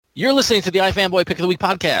You're listening to the iFanboy Pick of the Week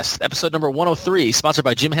podcast, episode number 103, sponsored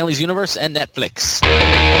by Jim Haley's Universe and Netflix. If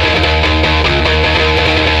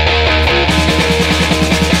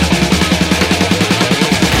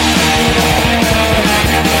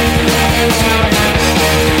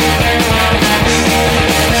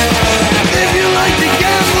you like to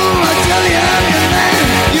gamble, I tell you I'm your man.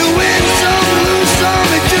 You win some, lose some,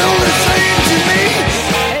 it's all the same to me.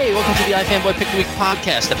 Hey, welcome to the iFanboy Pick of the Week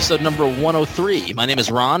podcast, episode number 103. My name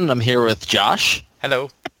is Ron, and I'm here with Josh. Hello.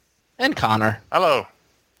 And Connor. Hello.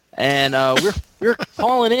 And we're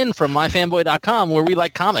calling in from myfanboy.com, where we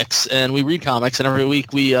like comics and we read comics, and every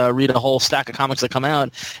week we read a whole stack of comics that come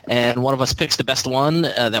out, and one of us picks the best one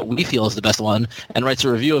that we feel is the best one and writes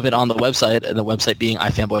a review of it on the website, and the website being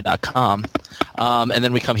ifanboy.com. And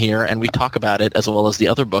then we come here and we talk about it as well as the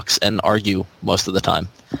other books and argue most of the time.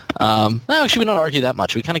 No, actually we don't argue that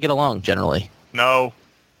much. We kind of get along generally. No.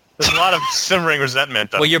 There's a lot of simmering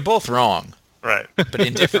resentment. Well, you're both wrong, Right. but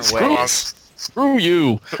in different ways. Screw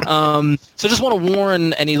you. So just want to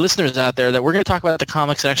warn any listeners out there that we're going to talk about the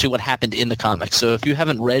comics and actually what happened in the comics. So if you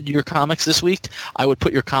haven't read your comics this week, I would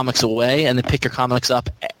put your comics away and then pick your comics up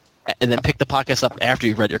and then pick the podcast up after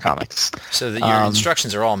you've read your comics. So that your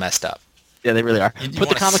instructions are all messed up. Yeah, they really are. You Put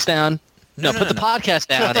the comics down. No, put the podcast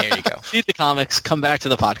down. There you go. Read the comics. Come back to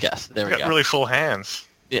the podcast. There we Got go. really full hands.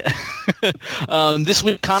 Yeah. This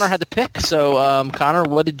week Connor had the pick. So Connor,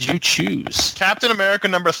 what did you choose? Captain America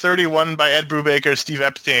number 31 by Ed Brubaker, Steve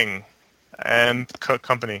Epting, and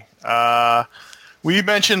company. We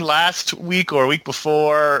mentioned last week or week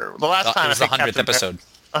before, the last time It was the 100th episode.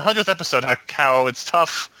 100th episode, how it's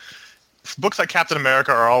tough. Books like Captain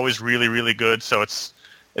America are always really, really good, so it's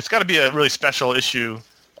got to be a really special issue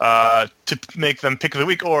to make them pick of the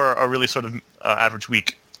week or a really sort of average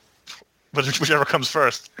week. Whichever comes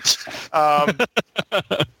first. But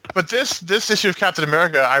this issue of Captain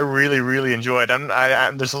America, I really, really enjoyed. And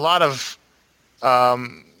there's a lot of... I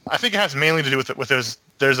think it has mainly to do with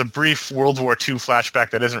there's a brief World War II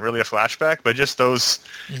flashback that isn't really a flashback, but just those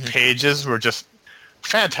pages were just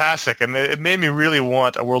fantastic. And it made me really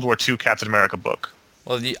want a World War II Captain America book.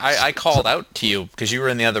 Well, I called out to you because you were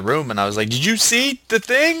in the other room, and I was like, "Did you see the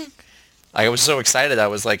thing?" I was so excited. I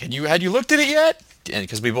was like, "Had you looked at it yet?" And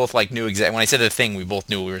because we both knew exactly when I said the thing, we both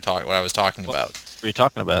knew what I was talking about. What are you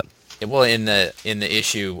talking about? Well, in the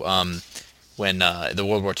issue when the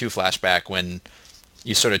World War II flashback, when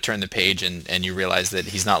you sort of turn the page and you realize that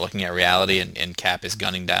he's not looking at reality and Cap is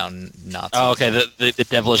gunning down Nazis. Oh, okay, the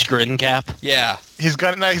devilish grin Cap. Yeah. He's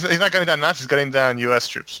not gunning down Nazis, he's gunning down U.S.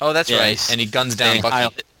 troops. Oh, that's right. And he guns down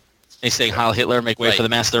Bucky. He's saying Heil Hitler, make way for the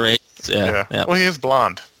master race. Yeah. Well, he is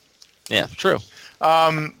blonde. Yeah, true.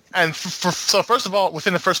 And so first of all,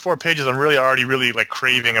 within the first 4 pages, I'm already really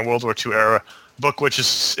craving a World War II era book, which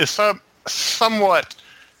is somewhat,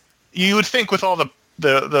 you would think with all the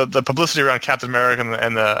publicity around Captain America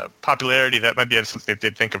and the popularity, that might be something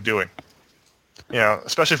they'd think of doing.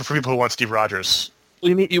 Especially for people who want Steve Rogers.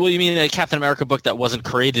 You mean a Captain America book that wasn't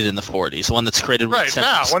created in the 40s, one that's created right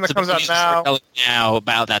now, one that comes out now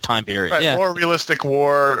about that time period. Right, yeah. More realistic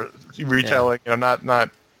war retelling, not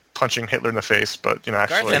punching Hitler in the face, but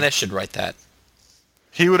actually. Garth Ennis should write that.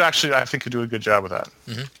 He would actually, I think, could do a good job with that.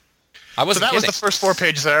 Mm-hmm. So that was the first 4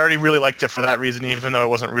 pages. I already really liked it for that reason, even though it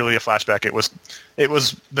wasn't really a flashback. It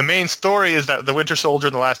was the main story is that the Winter Soldier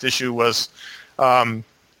in the last issue was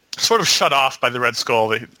sort of shut off by the Red Skull.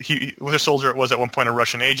 Winter Soldier was at one point a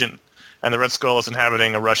Russian agent, and the Red Skull is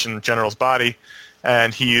inhabiting a Russian general's body,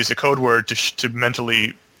 and he used a code word to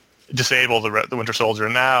mentally disable the Winter Soldier.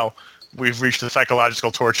 And now we've reached the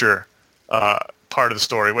psychological torture part of the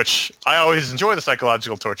story, which I always enjoy the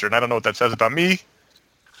psychological torture, and I don't know what that says about me,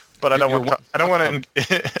 but I don't want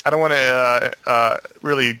to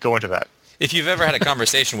really go into that. If you've ever had a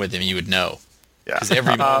conversation with him, you would know. Yeah. Because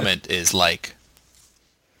every moment is like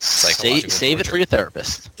psychological save it for your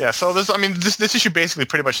therapist. Yeah. So this issue basically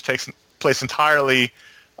pretty much takes place entirely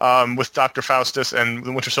with Dr. Faustus and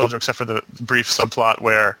the Winter Soldier, except for the brief subplot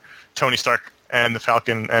where Tony Stark and the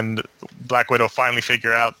Falcon and Black Widow finally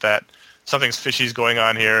figure out that something's fishy's going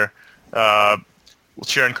on here.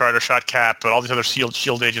 Sharon Carter shot Cap, but all these other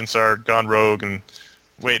SHIELD agents are gone rogue, and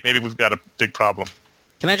wait, maybe we've got a big problem.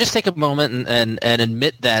 Can I just take a moment and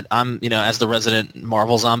admit that I'm, as the resident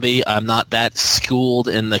Marvel zombie, I'm not that schooled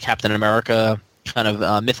in the Captain America kind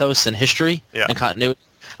of mythos and history and continuity.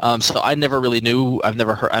 So I never really knew. I've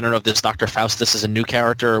never heard. I don't know if this Dr. Faustus is a new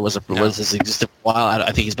character or was this existed for a while. I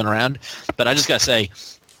think he's been around, but I just gotta say,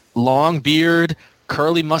 long beard,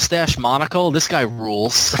 curly mustache, monocle. This guy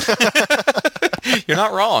rules. You're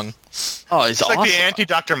not wrong. Oh, he's awesome. Like the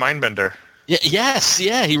anti-Dr. Mindbender. Yeah, yes,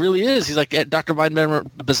 yeah, he really is. He's like Dr. Mindbender,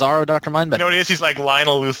 Bizarro Dr. You know Mindbender. what he is? He's like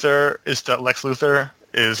Lionel Luthor is to Lex Luthor,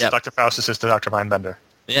 is Yep. Dr. Faustus is to Dr. Mindbender.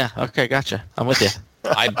 Yeah, okay, gotcha. I'm with you.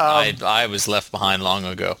 I was left behind long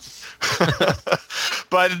ago.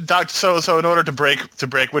 But so in order to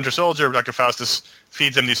break Winter Soldier, Dr. Faustus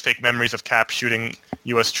feeds him these fake memories of Cap shooting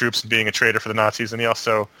U.S. troops and being a traitor for the Nazis, and he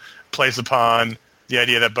also plays upon the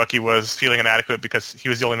idea that Bucky was feeling inadequate because he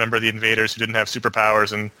was the only member of the Invaders who didn't have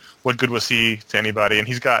superpowers, and what good was he to anybody? And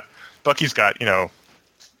Bucky's got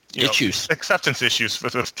Issues. acceptance issues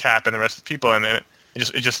with Cap and the rest of the people, and it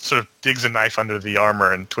just sort of digs a knife under the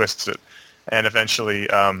armor and twists it, and eventually,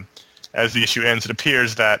 as the issue ends, it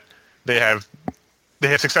appears that they have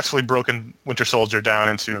successfully broken Winter Soldier down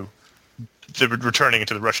into returning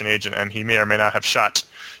into the Russian agent, and he may or may not have shot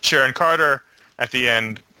Sharon Carter at the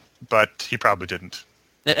end, but he probably didn't.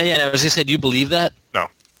 Yeah, I was going to say, do you believe that? No.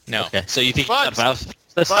 Okay, so you think But- Faustus?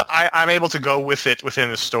 But I'm able to go with it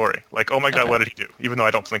within the story. Like, oh my God, Okay. what did he do? Even though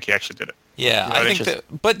I don't think he actually did it. Yeah, You know, I it's think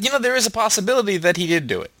that, but there is a possibility that he did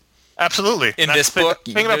do it. Absolutely. In And this that's the book,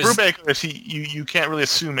 thing about there's- Brubaker is you can't really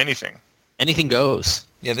assume anything. Anything goes.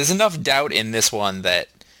 Yeah, there's enough doubt in this one that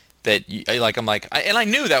I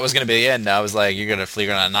knew that was going to be the end. I was like, you're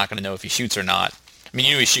not going to know if he shoots or not. I mean,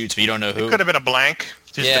 you know he shoots, but you don't know who. It could have been a blank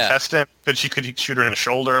just Yeah. to test him. But she could shoot her in the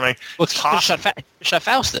shoulder. I mean, Well, it's possible. shot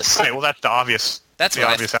Faustus. Okay, well, that's the obvious. That's the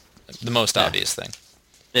what obvious. the most obvious thing.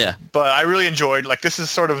 Yeah. But I really enjoyed. Like, this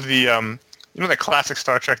is sort of the that classic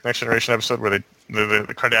Star Trek Next Generation episode where the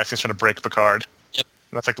Cardassians trying to break Picard. Yep.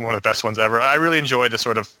 And that's like one of the best ones ever. I really enjoyed the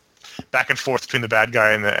sort of back and forth between the bad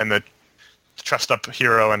guy and the trussed up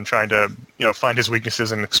hero and trying to find his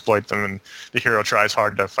weaknesses and exploit them, and the hero tries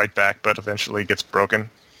hard to fight back but eventually gets broken.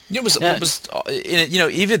 It was Yeah.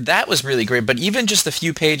 even that was really great, but even just a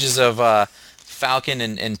few pages of Falcon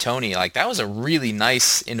and Tony, like that was a really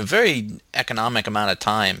nice, in a very economic amount of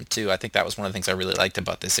time too. I think that was one of the things I really liked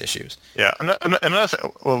about this issue. Yeah.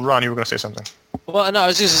 Well, Ron, you were going to say something. Well, no, I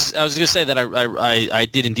was gonna say that I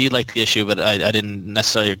did indeed like the issue, but I didn't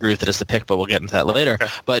necessarily agree with it as the pick. But we'll get into that later. Okay.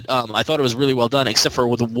 But I thought it was really well done, except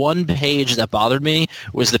for the one page that bothered me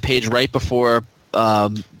was the page right before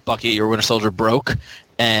Bucky or Winter Soldier broke,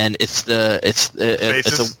 and the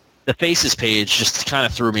Faces page just kind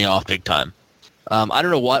of threw me off big time. I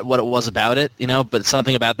don't know what it was about it, but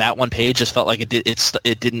something about that one page just felt like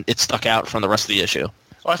it stuck out from the rest of the issue.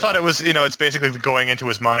 Well, I thought it was, it's basically going into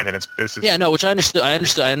his mind, and it's Yeah, no, which I understood. I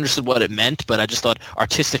understood what it meant, but I just thought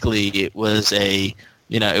artistically it was it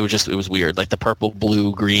was weird, like the purple,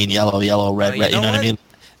 blue, green, yellow, red, red. You know what I mean?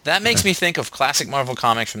 That makes me think of classic Marvel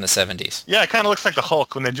comics from the 70s. Yeah, it kind of looks like the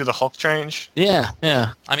Hulk when they do the Hulk change. Yeah.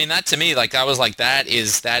 I mean, that to me, like I was like, that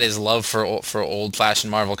is love for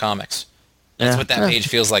old-fashioned Marvel comics. That's what that page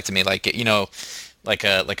feels like to me, like like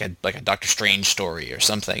a Doctor Strange story or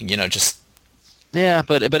something. Just. Yeah,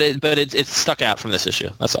 but it stuck out from this issue.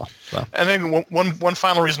 That's all. So. And then one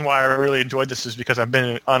final reason why I really enjoyed this is because I've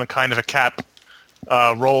been on a kind of a Cap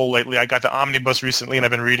roll lately. I got the omnibus recently, and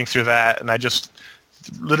I've been reading through that, and I just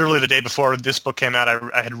literally the day before this book came out,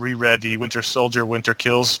 I had reread the Winter Soldier Winter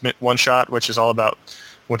Kills one shot, which is all about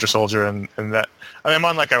Winter Soldier and that. I mean, I'm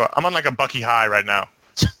on like a Bucky high right now.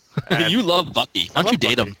 And You love Bucky. Why don't you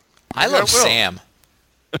date him? I love Sam.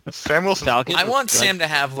 Sam Wilson. Falcon? I want Sam to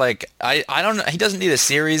have I don't know. He doesn't need a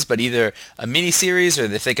series, but either a mini series or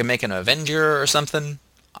if they can make an Avenger or something.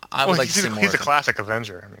 I would like to see more. He's a of him. classic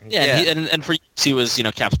Avenger. I mean, Yeah, Yeah. and for years he was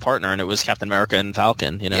Cap's partner, and it was Captain America and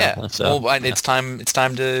Falcon. Yeah. So, Well, it's time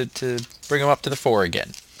to bring him up to the fore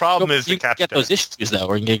again. problem is you the can Cap. get those issues though,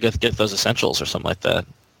 or you can get those essentials or something like that.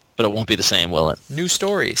 But it won't be the same, will it? New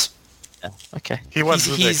stories. Yeah. Okay. He wants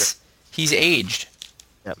He's aged.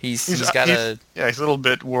 Yep. He's got a he's a little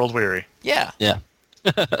bit world weary. yeah. Yeah.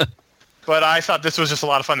 But I thought this was just a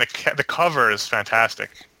lot of fun. The cover is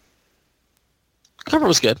fantastic. Cover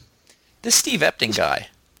was good. This Steve Epting guy.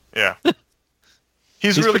 Yeah. He's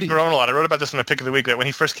He's really pretty- grown a lot. I wrote about this in the pick of the week that when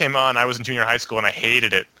he first came on, I was in junior high school and I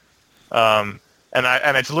hated it. And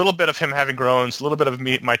it's a little bit of him having grown, it's a little bit of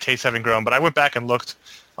my taste having grown. But I went back and looked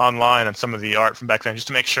online on some of the art from back then just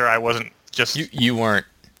to make sure I wasn't just You weren't.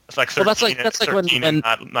 like 13, Well, that's like when- and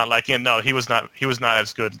not liking it. No, he was not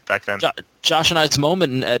as good back then. Josh and I's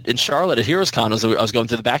moment in Charlotte at Heroes Con was I was going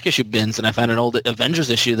through the back issue bins and I found an old Avengers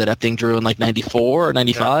issue that Epting drew in like 94 or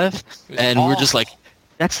 95, and we were just like,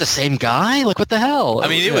 "That's the same guy? Like, what the hell?" I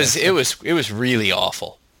mean, it was really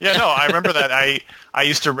awful. Yeah, no, I remember that. I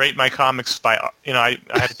used to rate my comics by I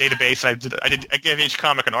had a database and I gave each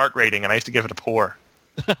comic an art rating and I used to give it a poor,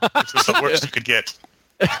 which was the worst you could get.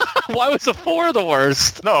 Why was a 4 the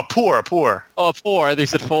worst? No, poor. Oh, a 4. They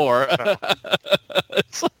said 4.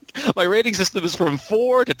 It's like, my rating system is from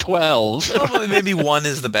 4 to 12. Probably maybe 1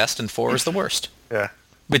 is the best and 4 is the worst. Yeah.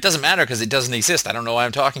 But it doesn't matter because it doesn't exist. I don't know why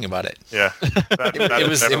I'm talking about it. Yeah.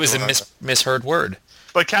 It was a misheard word.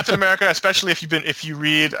 But Captain America, especially if you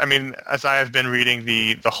read, I mean, as I have been reading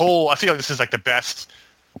the whole, I feel like this is like the best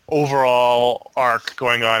overall arc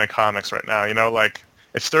going on in comics right now. You know, like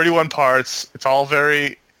it's 31 parts. It's all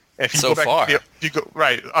very. If you So go back, far. if you go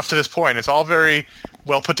right up to this point, it's all very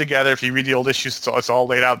well put together. If you read the old issues, it's all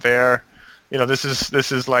laid out there. You know, this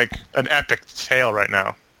is like an epic tale right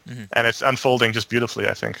now, and it's unfolding just beautifully,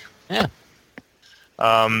 I think. Yeah.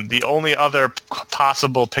 The only other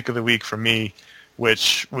possible pick of the week for me,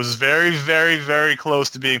 which was very, very, very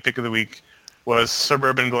close to being pick of the week, was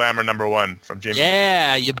Suburban Glamour #1 from Jamie.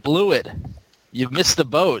 Yeah, you blew it. You missed the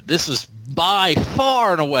boat. This was by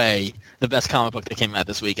far and away the best comic book that came out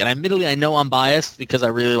this week. And admittedly, I know I'm biased because I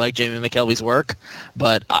really like Jamie McKelvey's work,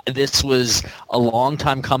 but this was a long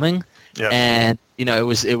time coming. Yeah. And you know, it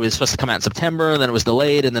was supposed to come out in September, and then it was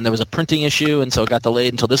delayed, and then there was a printing issue, and so it got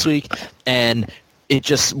delayed until this week. And it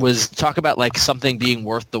just was, talk about like something being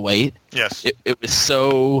worth the wait. Yes. It was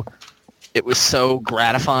so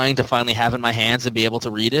gratifying to finally have in my hands and be able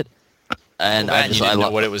to read it. And Well, you didn't know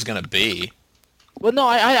love what it was going to be. Well, no,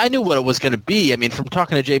 I knew what it was going to be. I mean, from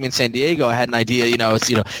talking to Jamie in San Diego, I had an idea. You know,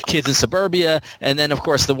 it's kids in suburbia, and then of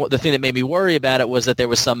course the thing that made me worry about it was that there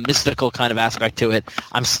was some mystical kind of aspect to it.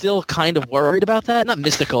 I'm still kind of worried about that, not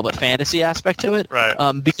mystical, but fantasy aspect to it. Right.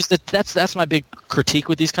 Because that's my big critique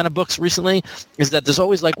with these kind of books recently, is that there's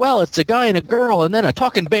always like, well, it's a guy and a girl, and then a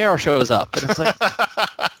talking bear shows up, and it's like,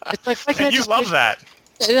 why can't You love that.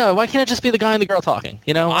 Yeah, why can't it just be the guy and the girl talking?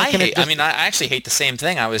 You know, I actually hate the same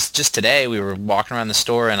thing. I was just today, we were walking around the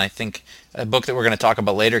store, and I think a book that we're going to talk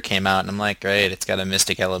about later came out, and I'm like, great, it's got a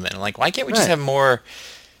mystic element. I'm like, why can't we just have more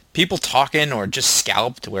people talking or just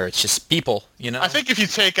scalped where it's just people, you know? I think if you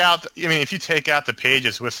take out the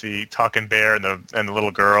pages with the talking bear and the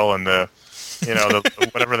little girl and the, you know, the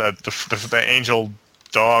whatever the angel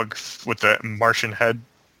dog with the Martian head,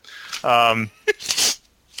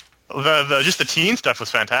 just the teen stuff was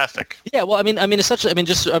fantastic. Yeah, well,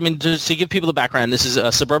 just to give people the background, this is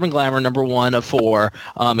Suburban Glamour #1 of 4,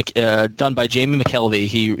 done by Jamie McKelvey.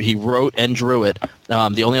 He wrote and drew it.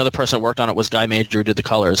 The only other person that worked on it was Guy Major, who did the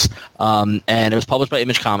colors. And it was published by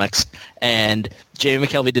Image Comics. And Jamie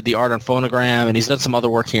McKelvey did the art on Phonogram, and he's done some other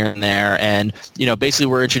work here and there. And, you know, basically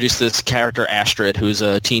we're introduced to this character, Astrid, who's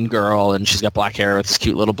a teen girl, and she's got black hair with this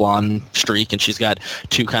cute little blonde streak, and she's got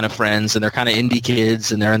 2 kind of friends, and they're kind of indie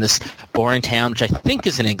kids, and they're in this boring town, which I think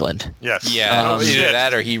is in England. Yes. Yeah, either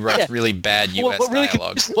that or he writes really bad U.S.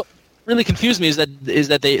 dialogue. What really confused me is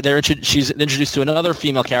that she's introduced to another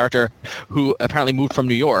female character who apparently moved from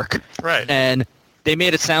New York. Right. And they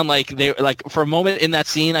made it sound like they for a moment in that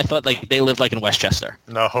scene I thought like they lived like in Westchester.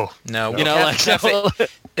 No. You know,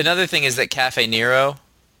 Another thing is that Cafe Nero,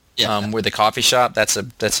 where the coffee shop, that's a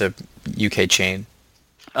UK chain.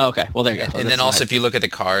 Oh, okay, well there you go. And then also if you look at the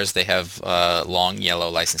cars, they have long yellow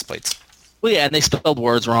license plates. Well, yeah, and they spelled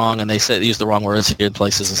words wrong, and they used the wrong words in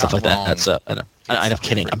places and stuff like that. That's I'm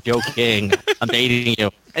kidding. I'm joking. I'm dating you.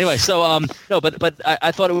 Anyway, so no, but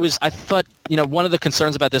I thought one of the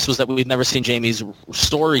concerns about this was that we've never seen Jamie's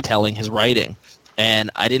storytelling, his writing, and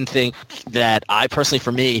I didn't think that I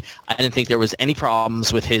didn't think there was any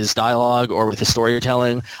problems with his dialogue or with his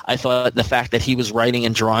storytelling. I thought the fact that he was writing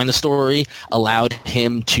and drawing the story allowed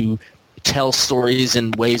him to tell stories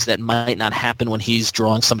in ways that might not happen when he's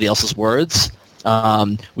drawing somebody else's words.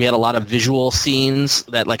 We had a lot of visual scenes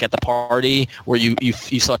that, like at the party, where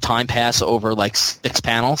you saw time pass over like 6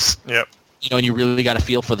 panels. Yep. You know, and you really got a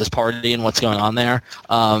feel for this party and what's going on there.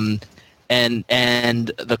 And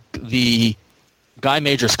the Guy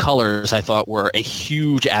Major's colors, I thought, were a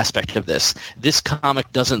huge aspect of this. This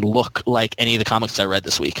comic doesn't look like any of the comics I read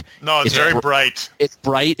this week. No, it's very bright. It's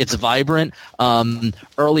bright. It's vibrant.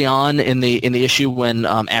 Early on in the issue, when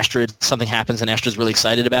something happens and Astrid's really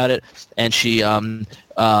excited about it, and she when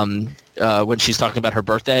she's talking about her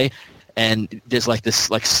birthday, and there's like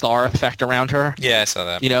this like star effect around her. Yeah, I saw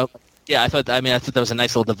that. You know. Yeah, I thought that was a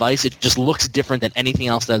nice little device. It just looks different than anything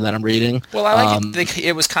else that I'm reading. Well, I like it.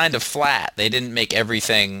 It was kind of flat. They didn't make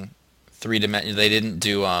everything 3-dimensional. They didn't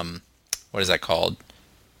do what is that called?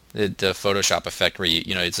 The Photoshop effect where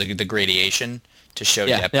it's like the gradation to show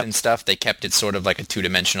depth and stuff. They kept it sort of like a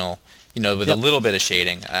 2-dimensional, with a little bit of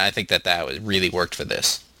shading. I think that was really worked for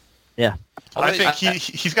this. Yeah, I think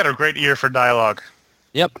he's got a great ear for dialogue.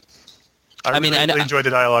 Yep. I really enjoyed the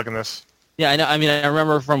dialogue in this. Yeah, I know. I mean, I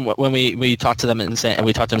remember from when we talked to them in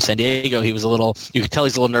San Diego, he was a little. You could tell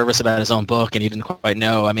he's a little nervous about his own book, and he didn't quite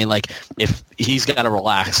know. I mean, like if he's got to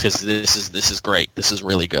relax because this is great. This is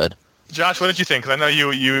really good. Josh, what did you think? Because I know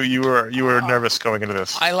you were nervous going into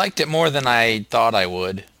this. I liked it more than I thought I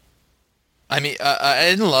would. I mean, I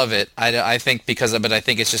didn't love it. I think but I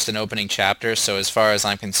think it's just an opening chapter. So as far as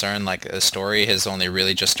I'm concerned, like the story has only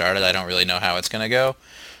really just started. I don't really know how it's going to go.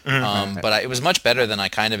 But it was much better than I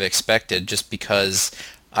kind of expected, just because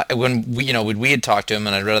when we had talked to him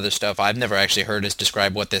and I'd read other stuff, I've never actually heard us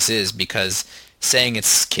describe what this is, because saying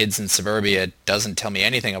it's kids in suburbia doesn't tell me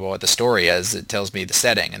anything about what the story is. It tells me the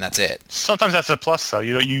setting, and that's it. Sometimes that's a plus, though.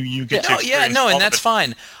 You get to experience all and of that's it.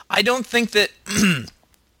 fine. I don't think that.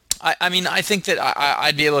 I think that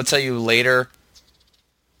I'd be able to tell you later,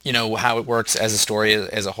 how it works as a story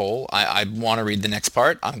as a whole. I want to read the next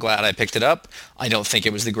part. I'm glad I picked it up. I don't think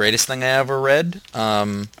it was the greatest thing I ever read,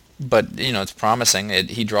 but it's promising.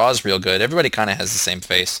 He draws real good. Everybody kind of has the same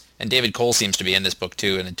face, and David Cole seems to be in this book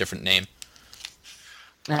too, in a different name.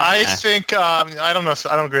 I think I don't know.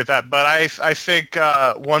 I don't agree with that, but I think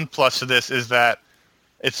one plus to this is that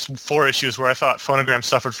it's 4 issues, where I thought Phonogram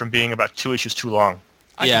suffered from being about 2 issues too long.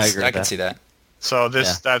 I agree. I can see that. So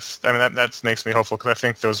that makes me hopeful, because I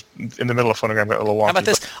think those in the middle of Phonogram got a little wonky. How about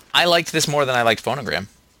this? I liked this more than I liked Phonogram.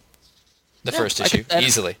 The first issue,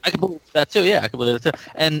 easily. I can believe that too. Yeah, I can believe that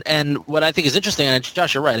too. And what I think is interesting, and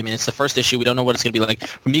Josh, you're right. I mean, it's the first issue. We don't know what it's going to be like.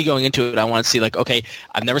 For me going into it, I want to see, like, okay,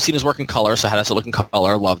 I've never seen his work in color, so how does it look in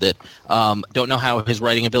color? Loved it. Don't know how his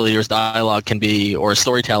writing ability or his dialogue can be, or his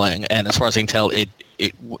storytelling. And as far as I can tell,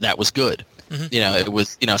 that was good. Mm-hmm. It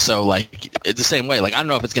was, so like it's the same way. Like, I don't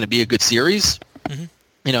know if it's going to be a good series. Mm-hmm.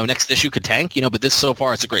 Next issue could tank, but this so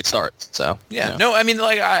far it's a great start. So yeah, no, I mean,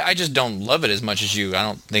 like I just don't love it as much as you. I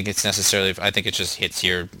don't think it's necessarily. I think it just hits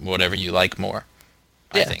your whatever you like more.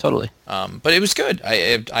 Yeah, I think. Totally. But it was good.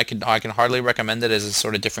 I can hardly recommend it as a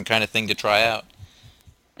sort of different kind of thing to try out.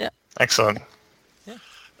 Yeah. Excellent. Yeah.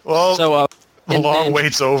 Well, so the long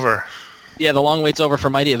wait's over. Yeah, the long wait's over for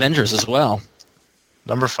Mighty Avengers as well.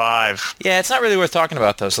 Number 5. Yeah, it's not really worth talking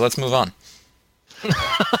about though. So let's move on.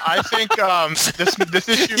 I think this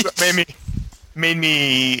issue made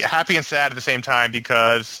me happy and sad at the same time,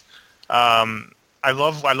 because I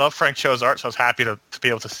love Frank Cho's art, so I was happy to be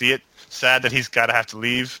able to see it. Sad that he's got to have to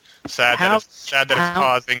leave. Sad that it's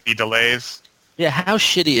causing the delays. Yeah, how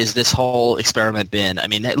shitty is this whole experiment been? I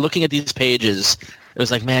mean, looking at these pages, it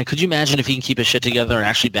was like, man, could you imagine if he can keep his shit together and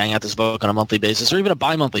actually bang out this book on a monthly basis, or even a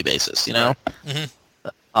bi-monthly basis? Mm-hmm.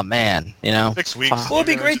 Oh man, 6 weeks. Well, it'd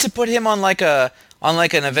be great to put him on like an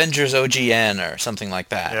Avengers OGN or something like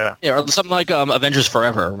that. Yeah, or something like Avengers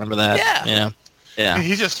Forever. Remember that? Yeah. Yeah.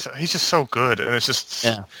 He's just so good, and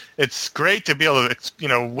it's great to be able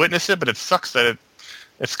to witness it, but it sucks that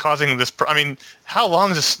it's causing this. I mean, how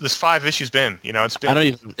long has this 5 issues been? It's been. I don't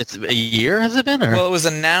even. It's a year, has it been? Or? Well, it was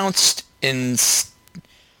announced in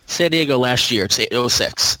San Diego last year. It's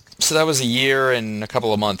 06. So that was a year and a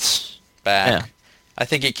couple of months back. Yeah. I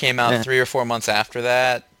think it came out 3 or 4 months after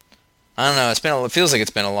that. I don't know. It feels like it's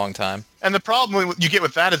been a long time. And the problem you get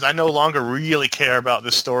with that is I no longer really care about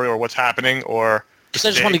this story or what's happening or. I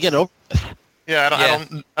just want to get over it. Yeah,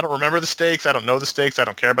 I don't remember the stakes. I don't know the stakes. I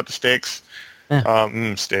don't care about the stakes.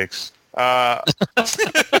 Yeah. Stakes. I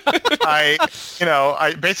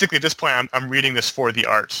basically at this point I'm reading this for the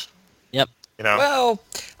art. Yep. Well,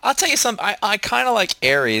 I'll tell you something. I kind of like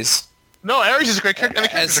Ares. No, Ares is a great character, and the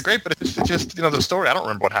characters are great, but it's just the story. I don't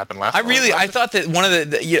remember what happened last. I thought that one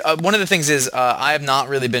of the things is I have not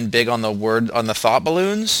really been big on the thought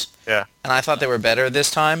balloons. Yeah. And I thought they were better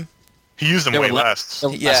this time. He used them way less.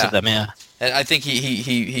 Less of them, yeah. And I think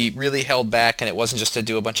he really held back, and it wasn't just to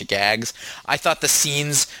do a bunch of gags. I thought the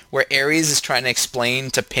scenes where Ares is trying to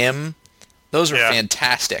explain to Pym, those were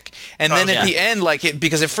fantastic. And then at the end,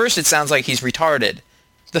 because at first it sounds like he's retarded.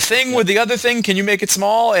 The thing with the other thing, can you make it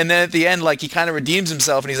small? And then at the end, he kind of redeems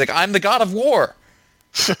himself, and he's like, I'm the god of war.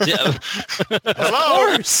 Yeah. Of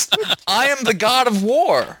course. I am the god of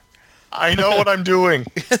war. I know what I'm doing.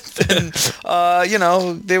 Then,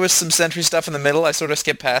 there was some Sentry stuff in the middle. I sort of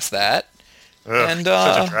skipped past that. Ugh, and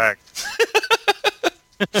such a drag.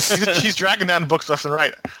 She's dragging down books left and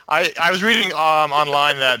right. I was reading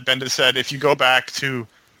online that Bendis said if you go back to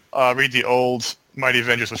read the old Mighty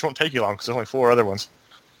Avengers, which won't take you long because there's only 4 other ones,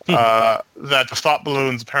 that the thought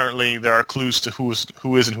balloons, apparently there are clues to who is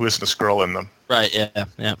and who isn't a Skrull in them. Right,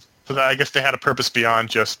 yeah. So I guess they had a purpose beyond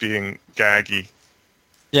just being gaggy.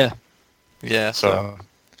 Yeah. Yeah. So,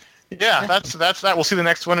 that's that. We'll see the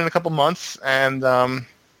next one in a couple months, and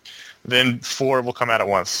then 4 will come out at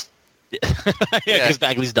once. Yeah, because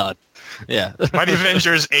Bagley's done. Yeah. Mighty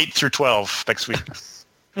Avengers 8 through 12 next week.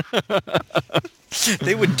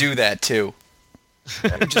 They would do that too.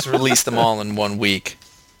 They would just release them all in 1 week.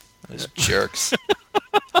 Those jerks.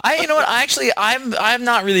 You know what? I've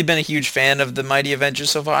not really been a huge fan of the Mighty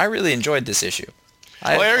Avengers so far. I really enjoyed this issue.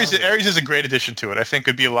 Well, Ares is a great addition to it. I think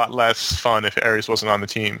it'd be a lot less fun if Ares wasn't on the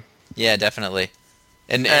team. Yeah, definitely.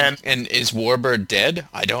 And is Warbird dead?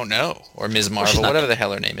 I don't know. Or Ms. Marvel, whatever the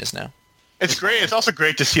hell her name is now. It's great. It's also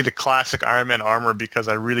great to see the classic Iron Man armor because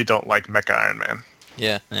I really don't like Mecha Iron Man.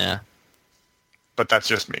 Yeah. Yeah. But that's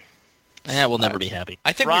just me. Yeah, we'll never be happy.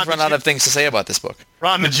 I think we've run out of things to say about this book.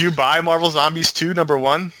 Ron, did you buy Marvel Zombies 2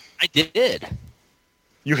 #1? I did.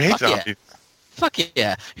 You hate zombies. Yeah. Fuck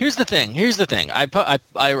yeah! Here's the thing.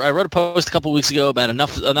 I wrote a post a couple weeks ago about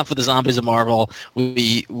enough with the zombies of Marvel.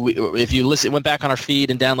 We if you went back on our feed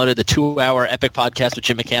and downloaded the 2-hour epic podcast with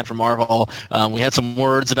Jim McCann from Marvel. We had some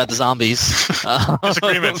words about the zombies.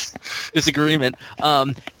 Disagreement.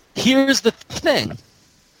 Here's the thing.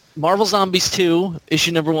 Marvel Zombies 2,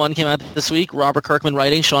 issue #1 came out this week. Robert Kirkman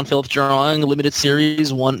writing, Sean Phillips drawing, limited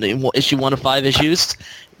series, issue 1 of 5 issues.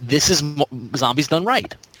 This is Zombies done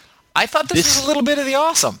right. I thought this was a little bit of the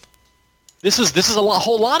awesome. This is a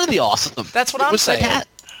whole lot of the awesome. That's what I'm saying.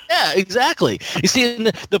 Yeah, exactly. You see,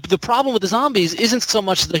 the problem with the zombies isn't so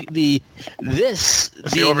much the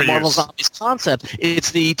Marvel Zombies concept.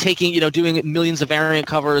 It's the taking, doing millions of variant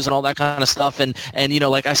covers and all that kind of stuff. And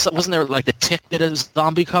like wasn't there like the Tick did a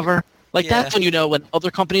zombie cover? Like that's when when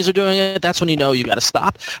other companies are doing it. That's when you got to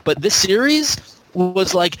stop. But this series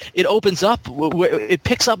was like it opens up, it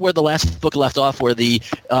picks up where the last book left off, where the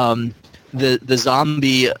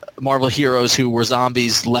zombie Marvel heroes who were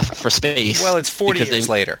zombies left for space. Well, it's 40 years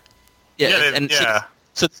later. Yeah.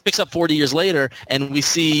 So it picks up 40 years later, and we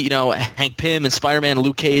see, Hank Pym and Spider-Man and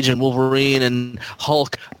Luke Cage and Wolverine and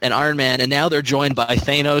Hulk and Iron Man, and now they're joined by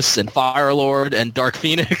Thanos and Fire-Lord and Dark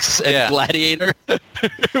Phoenix and Gladiator,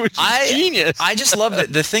 which is genius. I just love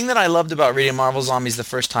it. The thing that I loved about reading Marvel Zombies the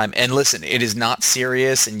first time, and listen, it is not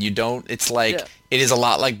serious, and it's like, it is a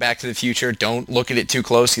lot like Back to the Future. Don't look at it too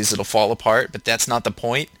close because it'll fall apart, but that's not the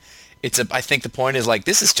point. I think the point is, like,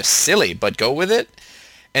 this is just silly, but go with it.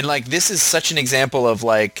 And, like, this is such an example of,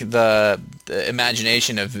 like, the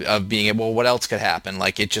imagination of being able, what else could happen?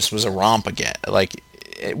 Like, it just was a romp again. Like,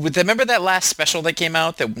 remember that last special that came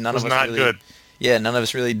out that none of us not really... good. Yeah, none of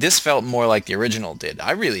us really... This felt more like the original did.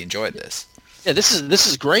 I really enjoyed this. Yeah, this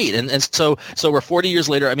is great. And so we're 40 years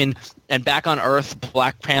later, and back on Earth,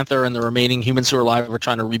 Black Panther and the remaining humans who are alive are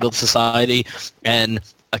trying to rebuild society, and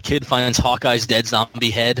a kid finds Hawkeye's dead zombie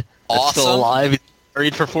head that's still alive.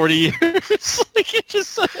 Buried for 40 years.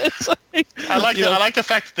 I like the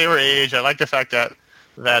fact that they were aged. I like the fact that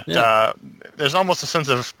there's almost a sense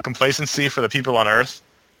of complacency for the people on Earth.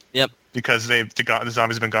 Yep. Because the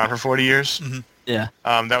zombies have been gone for 40 years. Mm-hmm. Yeah.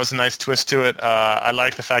 That was a nice twist to it. I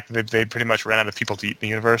like the fact that they pretty much ran out of people to eat in the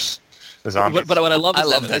universe. The zombies. But what I love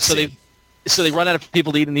is that scene. So they run out of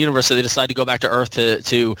people to eat in the universe, so they decide to go back to Earth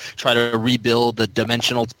to try to rebuild the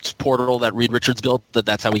dimensional portal that Reed Richards built.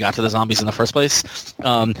 That's how we got to the zombies in the first place.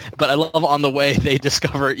 But I love on the way they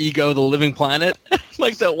discover Ego, the living planet.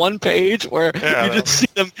 Like that one page where you just see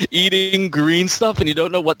them eating green stuff and you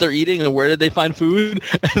don't know what they're eating and where did they find food.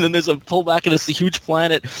 And then there's a pullback and it's a huge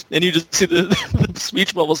planet and you just see the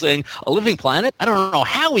speech bubble saying, a living planet? I don't know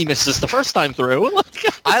how we missed this the first time through.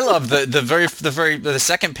 I love the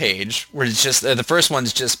second page where it's just the first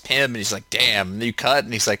one's just Pym and he's like, damn, you cut,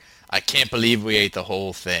 and he's like, I can't believe we ate the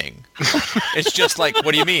whole thing. It's just like,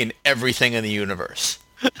 what do you mean? Everything in the universe.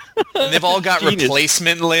 And they've all got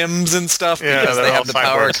replacement limbs and stuff because they have the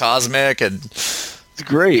power of cosmic, and it's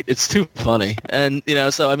great. It's too funny. And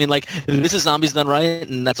so I mean, like, this is Zombies done right,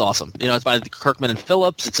 and that's awesome. It's by Kirkman and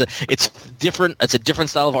Phillips. It's different. It's a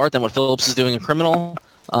different style of art than what Phillips is doing in Criminal.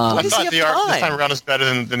 I thought the art this time around is better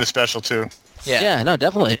than the special too. Yeah, no,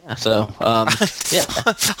 definitely. Yeah, so,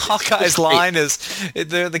 Hawkeye's line is,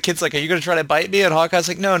 the kid's like, are you going to try to bite me? And Hawkeye's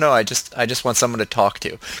like, no, I just want someone to talk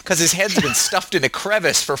to. Because his head's been stuffed in a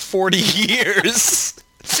crevice for 40 years.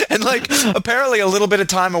 And, like, apparently a little bit of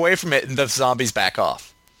time away from it, and the zombies back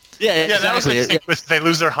off. Yeah, exactly. That was they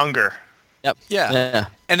lose their hunger. Yep. Yeah.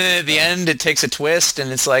 And then at the end, it takes a twist,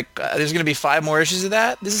 and it's like, there's going to be 5 more issues of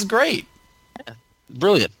that? This is great. Yeah.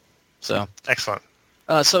 Brilliant. So. Excellent.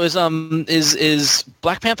 So is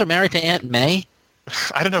Black Panther married to Aunt May?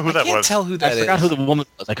 I don't know who that was. I can't tell who that is. I forgot who the woman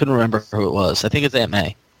was. I couldn't remember who it was. I think it's Aunt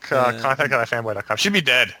May. Contact@ifanboy.com. She'd be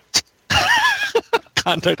dead.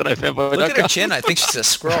 Contact@ifanboy.com. Look at her chin. I think she's a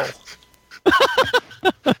scroll.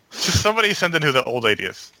 Just somebody send in who the old lady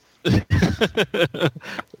is.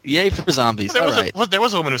 Yay for zombies. There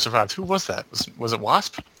was a woman who survived. Who was that? Was it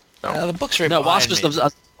Wasp? The book's right No, behind Wasp me.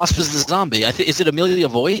 Wasp is the zombie. Is it Amelia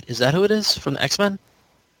Voigt? Is that who it is from the X-Men?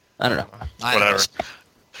 I don't know. I don't know. Whatever.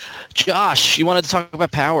 Josh, you wanted to talk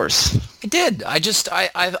about Powers. I did. I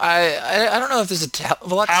don't know if there's a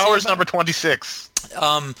lot to say Powers about number 26.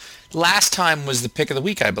 Last time was the pick of the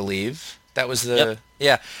week, I believe. That was the Yep.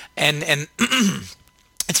 yeah, and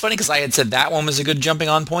it's funny because I had said that one was a good jumping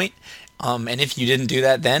on point. And if you didn't do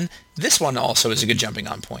that, then this one also is a good jumping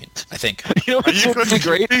on point. I think. You know Are what's you would be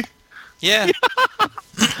great? Yeah.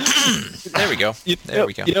 There we go. There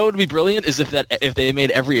we go. You know what would be brilliant is if they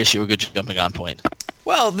made every issue a good jumping on point.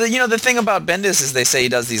 Well, the thing about Bendis is they say he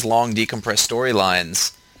does these long decompressed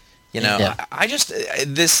storylines. Yeah. I just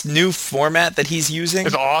this new format that he's using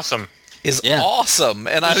It's awesome. is Yeah. awesome,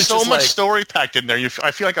 and I There's was so just much like, story packed in there.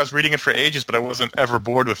 I feel like I was reading it for ages, but I wasn't ever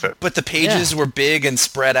bored with it. but the pages were big and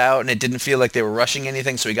spread out, and it didn't feel like they were rushing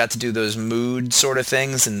anything. So we got to do those mood sort of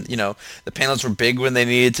things, and the panels were big when they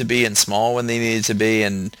needed to be and small when they needed to be,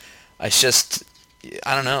 and I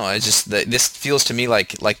don't know. This feels to me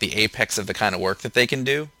like the apex of the kind of work that they can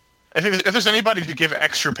do. I think if there's anybody to give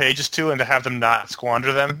extra pages to and to have them not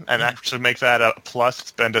squander them and actually make that a plus,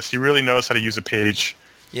 it's Bendis. He really knows how to use a page.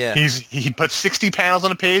 Yeah. He puts 60 panels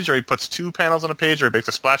on a page, or he puts 2 panels on a page, or he makes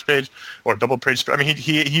a splash page, or a double page. I mean,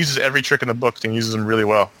 he uses every trick in the book and uses them really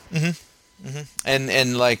well.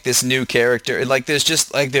 And like this new character, like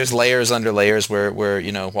there's layers under layers where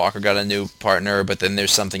Walker got a new partner, but then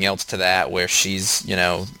there's something else to that where she's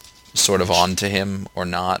sort of on to him or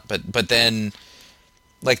not. But then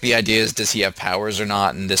like the idea is, does he have powers or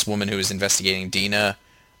not? And this woman who was investigating Dina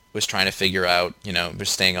was trying to figure out, was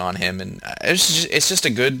staying on him, and it's just a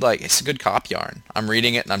good cop yarn. I'm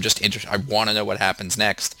reading it and I'm just interested. I want to know what happens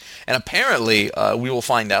next. And apparently, we will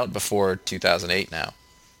find out before 2008 now.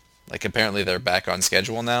 Like apparently they're back on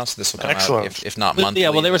schedule now, so this will come Excellent. out if not monthly. Yeah,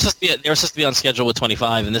 well, they were supposed to be on schedule with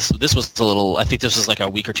 25, and this was a little. I think this was like a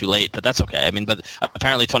week or two late, but that's okay. I mean, but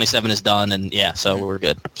apparently 27 is done, and yeah, so we're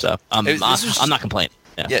good. So I'm not complaining.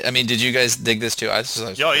 Yeah. Yeah, I mean, did you guys dig this too? I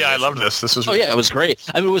loved this. This was. Oh yeah, it was great.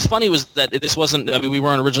 I mean, what was funny was that this wasn't. I mean, we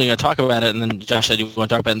weren't originally going to talk about it, and then Josh said you want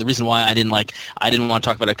to talk about it. And the reason why I didn't want to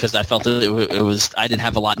talk about it because I felt that it was. I didn't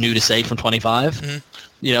have a lot new to say from 25.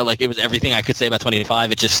 Mm-hmm. Like it was everything I could say about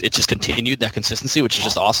 25. It just continued that consistency, which is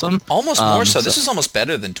just awesome. Almost more so. This is almost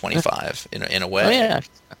better than 25 in a way. Oh yeah,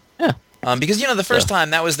 yeah. Because the first time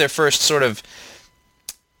that was their first sort of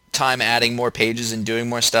time adding more pages and doing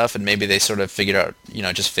more stuff, and maybe they sort of figured out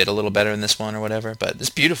just fit a little better in this one or whatever. But this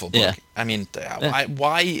beautiful book. Yeah. I mean,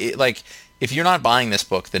 why like if you're not buying this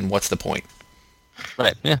book, then what's the point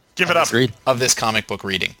Right. Yeah. Give it up. Agreed. of this comic book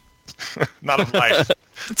reading? Not of life.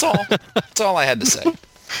 That's all I had to say.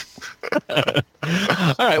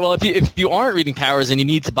 All right. Well, if you aren't reading Powers and you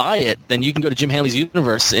need to buy it, then you can go to Jim Hanley's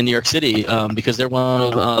Universe in New York City because they're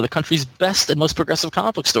one of the country's best and most progressive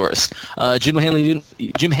comic book stores. Jim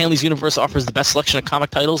Hanley's Universe offers the best selection of comic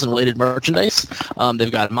titles and related merchandise.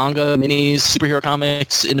 They've got manga, minis, superhero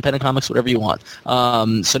comics, independent comics, whatever you want.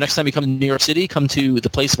 So next time you come to New York City, come to the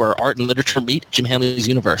place where art and literature meet, Jim Hanley's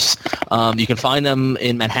Universe. You can find them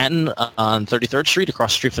in Manhattan on 33rd Street,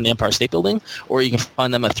 across the street from the Empire State Building, or you can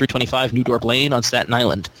find them at 325 New Dorp Lane on Staten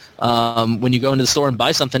Island. When you go into the store and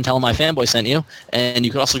buy something, tell them my fanboy sent you. And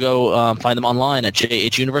you can also go find them online at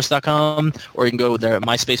jhuniverse.com, or you can go to their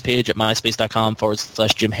MySpace page at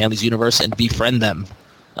myspace.com/Jim Hanley's Universe and befriend them.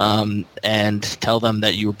 And tell them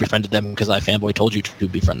that you befriended them because I fanboy told you to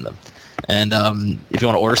befriend them. And if you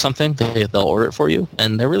want to order something, they'll order it for you,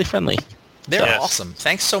 and they're really friendly. They're Yes. awesome.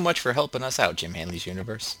 Thanks so much for helping us out, Jim Hanley's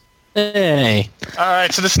Universe. Hey. All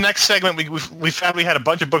right, so this next segment, we found we had a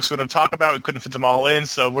bunch of books we were going to talk about. We couldn't fit them all in,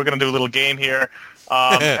 so we're going to do a little game here.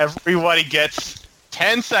 Everybody gets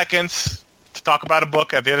 10 seconds to talk about a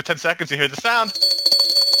book. At the end of 10 seconds, you hear the sound.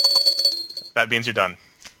 That means you're done.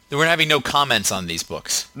 We're having no comments on these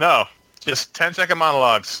books. No, just 10-second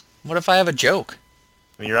monologues. What if I have a joke?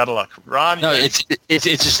 And you're out of luck. Ron, No, you it's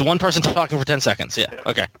just one person talking for 10 seconds. Yeah.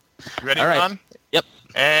 Okay. ready, All right. Ron? Yep.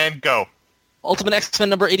 And go. Ultimate X-Men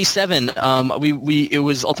number 87.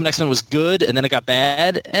 Ultimate X-Men was good, and then it got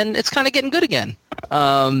bad, and it's kind of getting good again.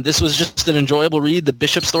 This was just an enjoyable read. The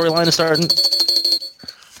Bishop storyline is starting.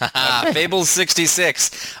 Fables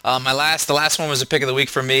 66. The last one was a pick of the week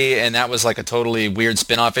for me, and that was like a totally weird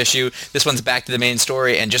spin-off issue. This one's back to the main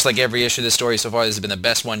story, and just like every issue of the story so far, this has been the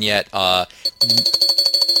best one yet. All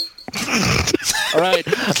right.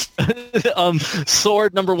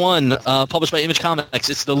 Sword number 1, published by Image Comics.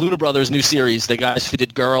 It's the Luna Brothers new series. The guys who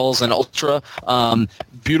did Girls and Ultra.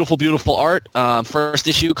 Beautiful, beautiful art. First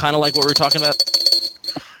issue, kind of like what we were talking about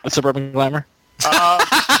with Suburban Glamour.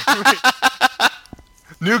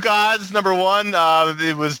 New Gods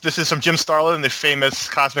 #1. This is from Jim Starlin, the famous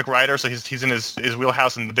cosmic writer. So he's in his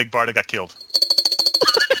wheelhouse, and the big Barda got killed.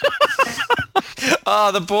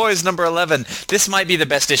 Oh, The Boys #11. This might be the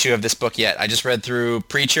best issue of this book yet. I just read through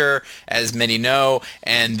Preacher, as many know,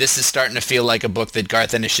 and this is starting to feel like a book that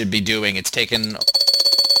Garth Ennis should be doing. It's taken...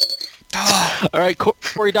 All right,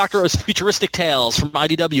 Cory Doctorow's Futuristic Tales from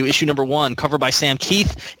IDW, issue #1, cover by Sam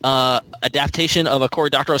Keith. Adaptation of a Cory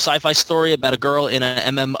Doctorow sci-fi story about a girl in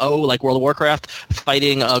an MMO like World of Warcraft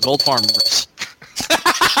fighting gold farmers.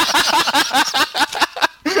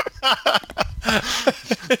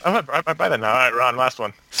 I might buy that now. All right, Ron, last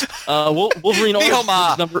one. Wolverine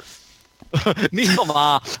Origins number...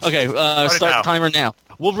 Nihoma. Okay, start the timer now.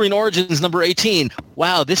 Wolverine Origins #18.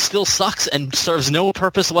 Wow, this still sucks and serves no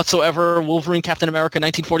purpose whatsoever. Wolverine Captain America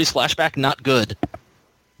 1940s flashback, not good.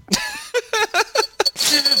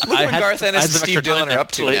 Look what Garth Ennis and Steve Dillon are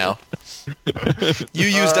up to now. You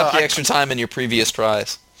used up the extra time in your previous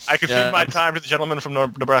tries. I could feed my time to the gentleman from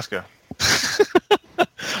Nebraska.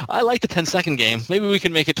 I like the 10-second game. Maybe we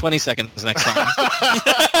can make it 20 seconds next time.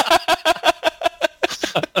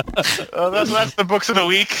 That's the books of the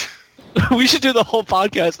week. We should do the whole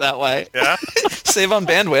podcast that way. Yeah? Save on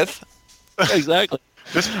bandwidth. Exactly.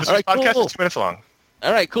 This podcast is 2 minutes long.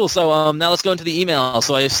 All right, cool. So now let's go into the email.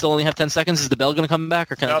 So I still only have 10 seconds. Is the bell going to come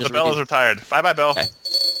back? Or can I just the bell is retired. Bye-bye, Bell. Okay.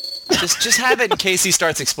 Just have it in case he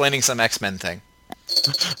starts explaining some X-Men thing.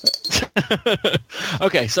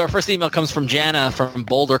 Okay, so our first email comes from Jana from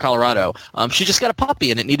Boulder, Colorado. She just got a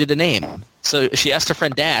puppy and it needed a name. So she asked her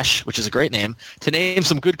friend Dash, which is a great name, to name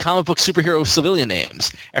some good comic book superhero civilian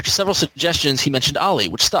names. After several suggestions, he mentioned Ollie,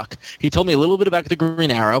 which stuck. He told me a little bit about the Green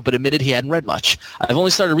Arrow, but admitted he hadn't read much. I've only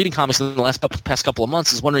started reading comics in the past couple of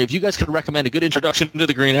months. I was wondering if you guys could recommend a good introduction to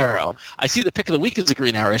the Green Arrow. I see the pick of the week is a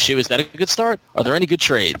Green Arrow issue. Is that a good start? Are there any good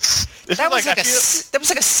trades? That was like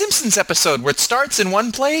a Simpsons episode where it starts in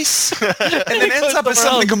one place and then ends up as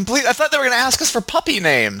something complete. I thought they were going to ask us for puppy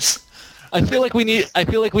names. I feel like we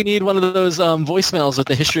need one of those voicemails with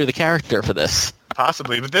the history of the character for this.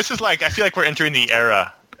 Possibly, but this is I feel like we're entering the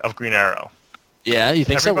era of Green Arrow. Yeah, you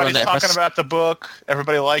think Everybody's so? talking about the book.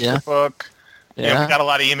 Everybody likes the book. Yeah. We got a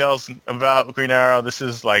lot of emails about Green Arrow. This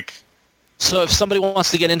is So if somebody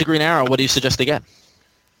wants to get into Green Arrow, what do you suggest they get?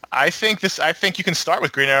 I think you can start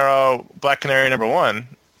with Green Arrow, Black Canary #1.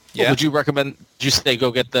 Yeah. Would you recommend? Did you say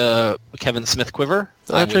go get the Kevin Smith Quiver?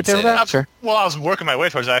 I would say that. Sure. Well, I was working my way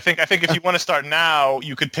towards that. I think if you want to start now,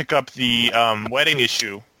 you could pick up the wedding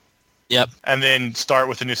issue. Yep. And then start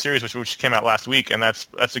with the new series, which came out last week, and that's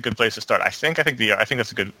a good place to start. I think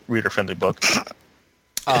that's a good reader-friendly book.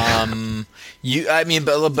 But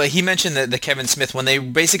he mentioned that the Kevin Smith, when they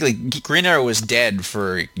basically Green Arrow was dead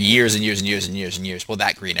for years and years and years and years and years. Well,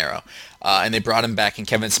 that Green Arrow, and they brought him back, and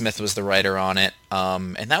Kevin Smith was the writer on it.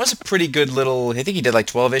 And that was a pretty good little. I think he did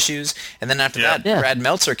 12 issues, and then after that, Brad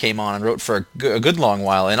Meltzer came on and wrote for a good long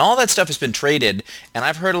while. And all that stuff has been traded, and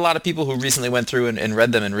I've heard a lot of people who recently went through and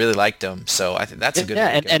read them and really liked them. So I think that's a good.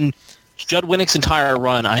 Yeah, and Judd Winnick's entire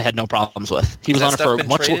run, I had no problems with. He was on it for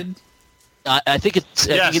much. I think it's.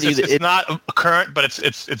 It's not current, but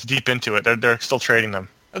it's deep into it. They're still trading them.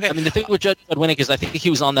 Okay. I mean, the thing with Judd Winnick is I think he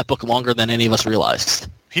was on that book longer than any of us realized.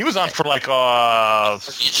 He was on for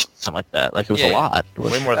something like that. It was a lot.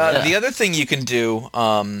 Way more than that. The other thing you can do,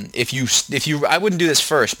 if you, I wouldn't do this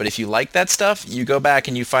first, but if you like that stuff, you go back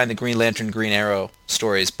and you find the Green Lantern, Green Arrow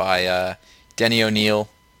stories by Denny O'Neil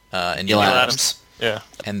and Neil Adams. Yeah,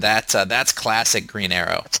 and that's classic Green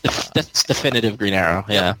Arrow. That's definitive Green Arrow.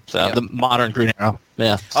 Yeah, the modern Green Arrow.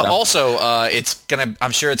 Yeah. So. Also,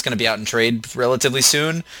 I'm sure it's gonna be out in trade relatively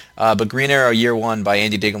soon. But Green Arrow Year One by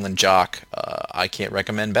Andy Diggle and Jock, I can't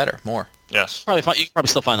recommend more. Yes. You can probably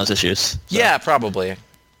still find those issues. So. Yeah, probably.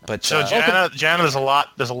 But so Jana, there's a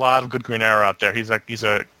lot of good Green Arrow out there. He's a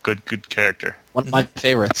good character. One of my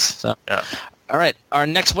favorites. So. Yeah. All right, our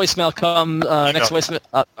next voicemail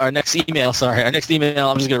our next email.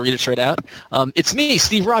 I'm just going to read it straight out. It's me,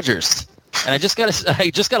 Steve Rogers, and I just got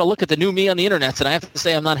to look at the new me on the internet, and I have to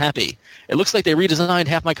say I'm not happy. It looks like they redesigned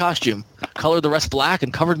half my costume, colored the rest black,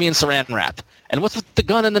 and covered me in saran wrap. And what's with the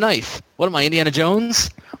gun and the knife? What am I, Indiana Jones?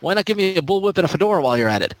 Why not give me a bullwhip and a fedora while you're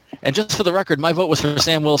at it? And just for the record, my vote was for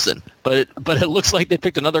Sam Wilson, but it looks like they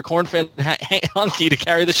picked another corn-fed honky to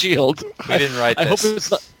carry the shield. We didn't write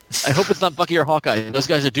this. I hope it's not Bucky or Hawkeye. Those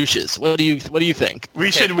guys are douches. What do you think?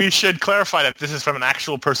 We should clarify that this is from an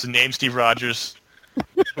actual person named Steve Rogers,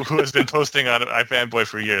 who has been posting on iFanboy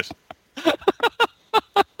for years.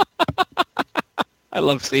 I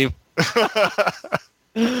love Steve.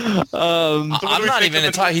 I'm not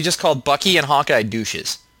even. He just called Bucky and Hawkeye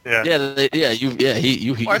douches. Yeah.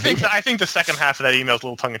 Well, I think the second half of that email is a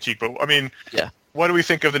little tongue in cheek, but I mean, yeah. What do we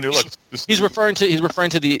think of the new look? He's referring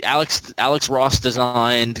to the Alex Ross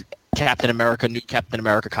designed new Captain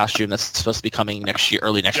America costume that's supposed to be coming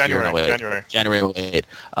early next year. January 8.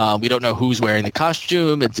 We don't know who's wearing the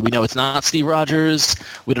costume. We know it's not Steve Rogers.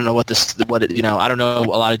 We don't know I don't know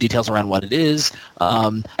a lot of details around what it is.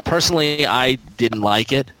 Personally, I didn't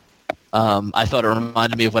like it. I thought it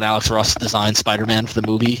reminded me of when Alex Ross designed Spider-Man for the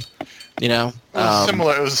movie. You know, it was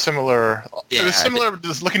similar. It was similar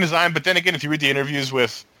this looking design, but then again, if you read the interviews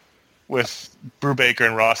with Brubaker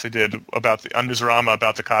and Ross, they did on Newsarama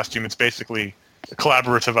about the costume, it's basically a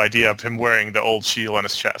collaborative idea of him wearing the old shield on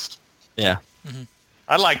his chest. Yeah,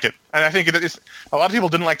 I liked it, and I think it's a lot of people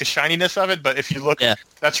didn't like the shininess of it, but if you look,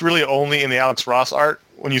 that's really only in the Alex Ross art.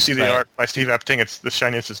 When you see the art by Steve Epting, the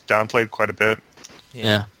shininess is downplayed quite a bit.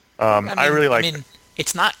 Yeah, I really like it.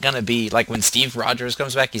 It's not going to be like when Steve Rogers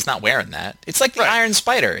comes back, he's not wearing that. It's like the Iron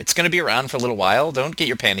Spider. It's going to be around for a little while. Don't get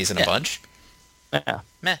your panties in a bunch. Yeah.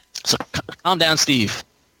 Meh. So calm down, Steve.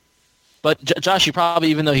 But Josh, you probably,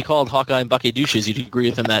 even though he called Hawkeye and Bucky douches, you'd agree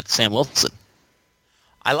with him that Sam Wilson.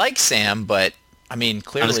 I like Sam, but, I mean,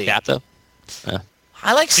 clearly... Not as Cap, though?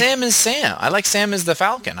 I like Sam as Sam. I like Sam as the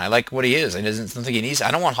Falcon. I like what he is. I don't think he needs... I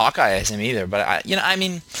don't want Hawkeye as him either, but,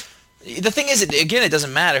 the thing is, again, it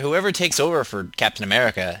doesn't matter. Whoever takes over for Captain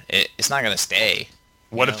America, it's not going to stay.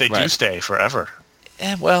 What if they do stay forever?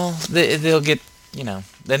 Well, they'll get,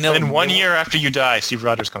 Then 1 year after you die, Steve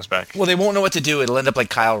Rogers comes back. Well, they won't know what to do. It'll end up like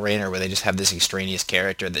Kyle Rayner, where they just have this extraneous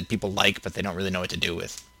character that people like, but they don't really know what to do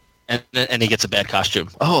with. And he gets a bad costume.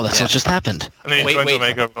 Oh, that's what just happened. And then he joins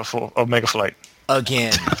Omega Flight.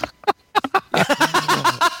 Again.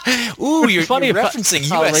 Ooh, you're referencing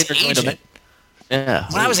U.S. Agent. Yeah.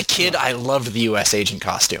 When I was a kid, I loved the U.S. Agent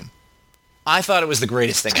costume. I thought it was the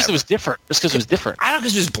greatest thing ever. Because it was different. Just because it was different. I don't know,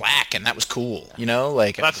 because it was black, and that was cool.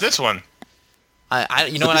 That's this one.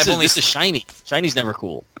 This is shiny. Shiny's never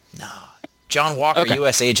cool. No. John Walker,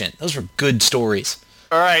 U.S. Agent. Those were good stories.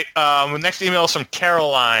 All right. Next email is from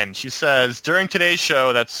Caroline. She says, during today's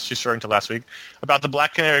show, she's referring to last week, about the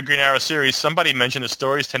Black Canary Green Arrow series, somebody mentioned the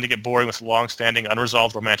stories tend to get boring with long-standing,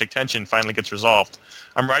 unresolved romantic tension finally gets resolved.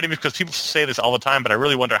 I'm writing because people say this all the time, but I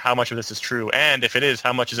really wonder how much of this is true, and if it is,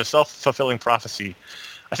 how much is a self-fulfilling prophecy.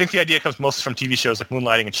 I think the idea comes mostly from TV shows like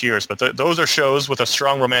Moonlighting and Cheers, but those are shows with a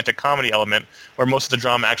strong romantic comedy element where most of the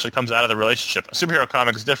drama actually comes out of the relationship. A superhero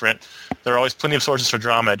comic is different. There are always plenty of sources for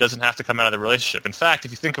drama. It doesn't have to come out of the relationship. In fact,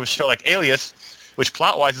 if you think of a show like Alias, which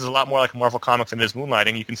plot-wise is a lot more like a Marvel comic than it is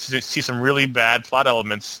Moonlighting, you can see some really bad plot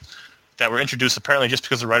elements that were introduced apparently just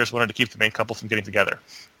because the writers wanted to keep the main couple from getting together.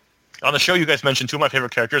 On the show, you guys mentioned two of my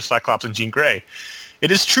favorite characters, Cyclops and Jean Grey. It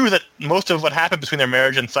is true that most of what happened between their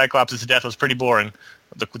marriage and Cyclops' death was pretty boring.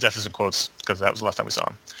 The death is in quotes, because that was the last time we saw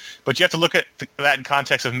him. But you have to look at that in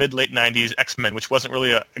context of mid-late 90s X-Men, which wasn't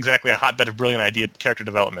really exactly a hotbed of brilliant idea character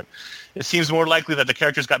development. It seems more likely that the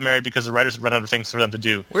characters got married because the writers had run out of things for them to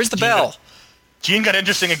do. Where's the bell? Jean got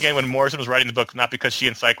interesting again when Morrison was writing the book, not because she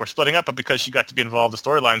and Cyc were splitting up, but because she got to be involved in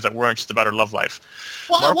storylines that weren't just about her love life.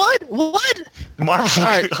 What? Marvel. All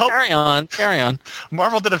right, carry on.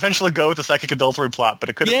 Marvel did eventually go with the psychic adultery plot, but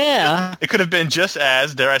it could have been just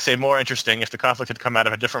as, dare I say, more interesting if the conflict had come out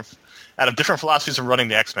of different philosophies of running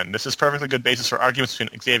the X-Men. This is perfectly good basis for arguments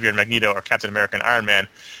between Xavier and Magneto or Captain America and Iron Man,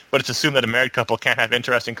 but it's assumed that a married couple can't have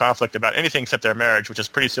interesting conflict about anything except their marriage, which is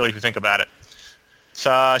pretty silly if you think about it. So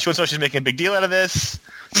she wants to know she's making a big deal out of this.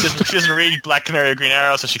 She doesn't read Black Canary or Green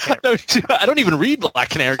Arrow, so she can't. No, I don't even read Black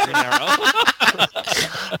Canary or Green Arrow.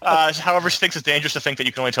 However, she thinks it's dangerous to think that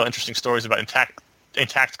you can only tell interesting stories about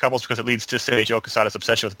intact couples because it leads to, say, Joe Quesada's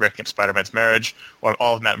obsession with breaking up Spider-Man's marriage or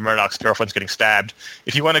all of Matt Murdock's girlfriends getting stabbed.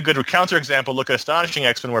 If you want a good counterexample, look at Astonishing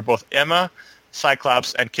X-Men, where both Emma,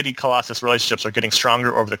 Cyclops, and Kitty Colossus relationships are getting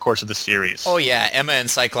stronger over the course of the series. Oh, yeah. Emma and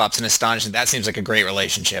Cyclops and Astonishing. That seems like a great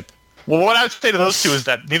relationship. Well, what I would say to those two is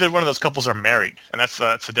that neither one of those couples are married, and that's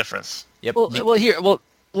the difference. Yep. Well,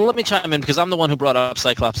 let me chime in because I'm the one who brought up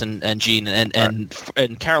Cyclops and Jean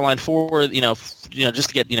and Caroline for just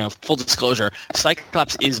to get full disclosure.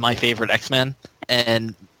 Cyclops is my favorite X-Men,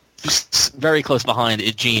 and very close behind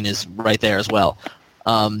it, Jean is right there as well.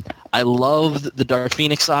 I loved the Dark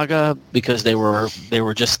Phoenix saga because they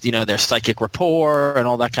were just their psychic rapport and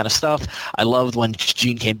all that kind of stuff. I loved when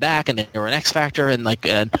Jean came back and they were an X Factor and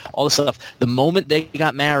all this stuff. The moment they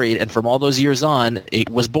got married and from all those years on, it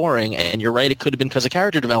was boring. And you're right, it could have been because of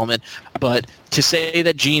character development. But to say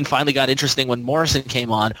that Jean finally got interesting when Morrison came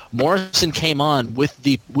on with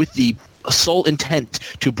the sole intent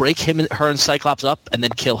to break her and Cyclops up and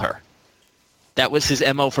then kill her. That was his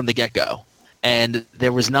MO from the get-go. And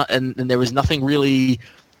there was nothing really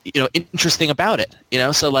interesting about it.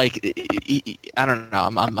 So like I don't know.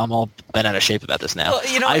 I'm all bent out of shape about this now.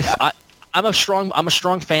 Well, I'm a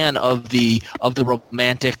strong fan of the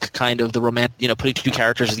romantic kind of putting two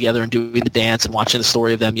characters together and doing the dance and watching the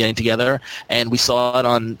story of them getting together. And we saw it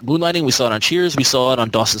on Moonlighting, we saw it on Cheers, we saw it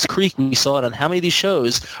on Dawson's Creek, we saw it on how many of these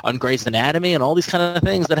shows on Grey's Anatomy and all these kind of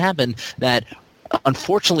things that happen that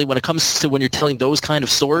unfortunately when it comes to when you're telling those kind of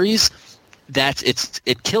stories,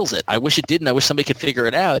 it kills it. I wish it didn't. I wish somebody could figure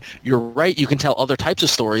it out. You're right. You can tell other types of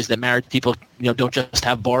stories that married people, don't just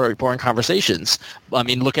have boring conversations. I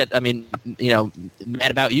mean,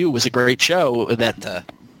 Mad About You was a great show that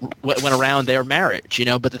went around their marriage,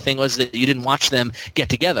 But the thing was that you didn't watch them get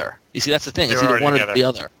together. You see, that's the thing. It's either one or the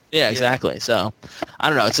other. Yeah, exactly. So I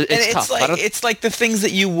don't know. It's tough. It's like the things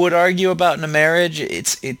that you would argue about in a marriage.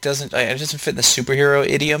 It doesn't fit in the superhero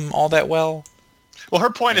idiom all that well. Well, her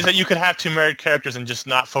point is that you could have two married characters and just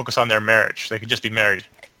not focus on their marriage. They could just be married.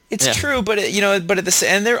 It's true, but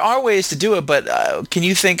and there are ways to do it. But can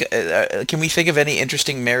we think of any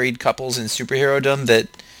interesting married couples in superherodom that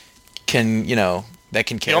can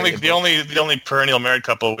carry? The only perennial married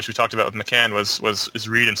couple, which we talked about with McCann, is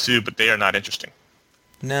Reed and Sue, but they are not interesting.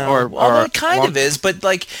 No, it kind of is. But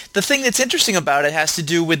like the thing that's interesting about it has to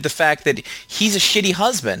do with the fact that he's a shitty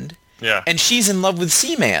husband, and she's in love with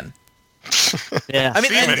Seaman. Yeah, I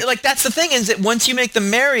mean, and, like that's the thing is that once you make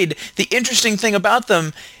them married, the interesting thing about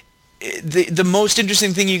them, the most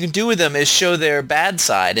interesting thing you can do with them is show their bad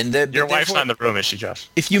side. And your wife's not in the room, is she, Josh?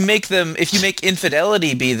 If you make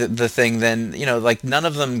infidelity be the thing, then like none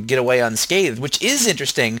of them get away unscathed, which is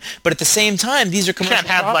interesting. But at the same time, these are commercial. You can't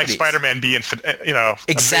have properties. like Spider-Man be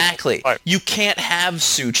exactly. You can't have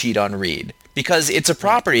Sue cheat on Reed. Because it's a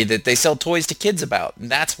property that they sell toys to kids about,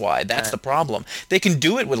 and that's why. That's the problem. They can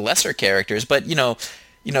do it with lesser characters, but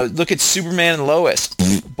look at Superman and Lois.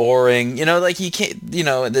 Boring. Like you can't.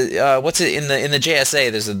 What's it in the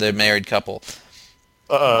JSA? There's the married couple.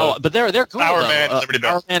 But they're cool. Power Man and Liberty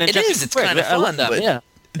Bell. It is. It's kind of fun,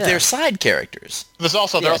 but they're side characters. They're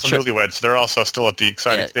also newlyweds. They're also still at the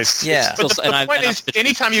exciting stage. Yeah. But the point is,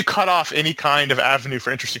 anytime you cut off any kind of avenue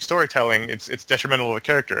for interesting storytelling, it's detrimental to the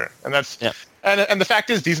character. And that's and the fact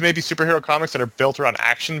is, these may be superhero comics that are built around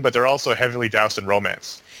action, but they're also heavily doused in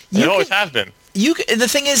romance. They always have been. The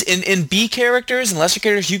thing is, in B characters and lesser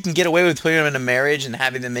characters, you can get away with putting them in a marriage and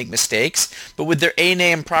having them make mistakes. But with their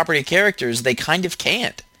A-name property characters, they kind of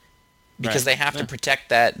can't. Because they have to protect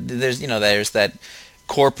that. There's that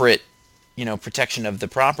corporate, protection of the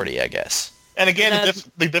property, I guess. And again,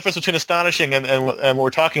 the difference between Astonishing and what we're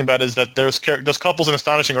talking about is that those couples in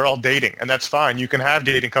Astonishing are all dating, and that's fine. You can have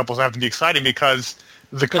dating couples and have them be exciting because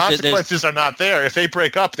the consequences are not there. If they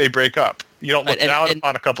break up, they break up. You don't look down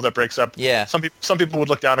upon a couple that breaks up. Yeah. Some people would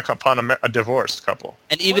look down upon a divorced couple.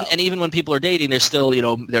 And even when people are dating, there's still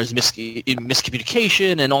there's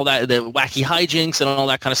miscommunication and all that, the wacky hijinks and all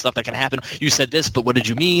that kind of stuff that can happen. You said this, but what did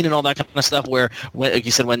you mean? And all that kind of stuff. Where like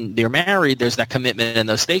you said, when they're married, there's that commitment and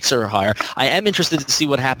those stakes are higher. I am interested to see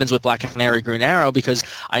what happens with Black Canary, Green Arrow because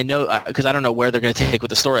I don't know where they're going to take with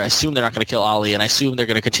the story. I assume they're not going to kill Ollie, and I assume they're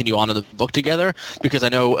going to continue on in the book together because I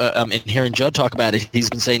know in hearing Judd talk about it, he's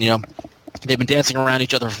been saying they've been dancing around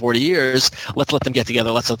each other for 40 years. Let's let them get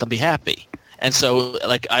together. Let's let them be happy. And so,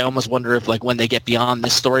 like, I almost wonder if, like, when they get beyond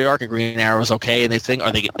this story arc and Green Arrow is okay and they think,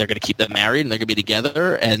 they're going to keep them married and they're going to be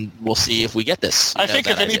together, and we'll see if we get this. I think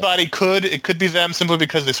if anybody it could be them simply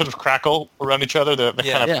because they sort of crackle around each other. The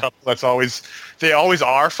kind of couple they always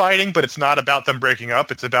are fighting, but it's not about them breaking up.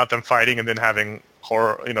 It's about them fighting and then having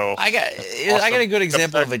horror, I got a good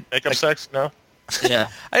example of makeup sex, no? Yeah.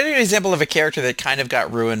 I got an example of a character that kind of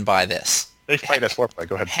got ruined by this. They fight as foreplay.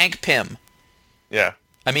 Go ahead. Hank Pym. Yeah.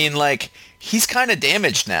 I mean, like, he's kind of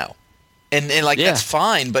damaged now. And that's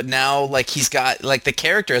fine, but now, like, he's got, like, the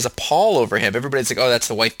character has a pall over him. Everybody's like, oh, that's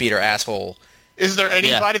the wife-beater asshole. Is there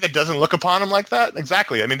anybody that doesn't look upon him like that?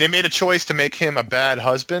 Exactly. I mean, they made a choice to make him a bad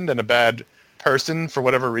husband and a bad person for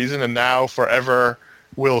whatever reason, and now forever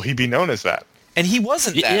will he be known as that. And he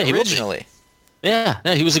wasn't that originally. Yeah,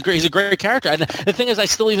 he's a great character. And the thing is, I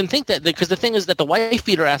still even think that because the thing is that the wife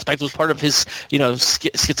beater aspect was part of his,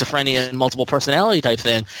 schizophrenia and multiple personality type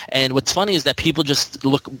thing. And what's funny is that people just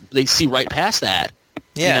they see right past that.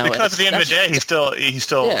 Yeah, because at the end of the day, he still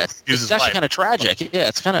uses it's actually kind of tragic. Yeah,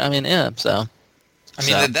 it's kind of. So.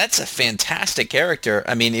 That's a fantastic character.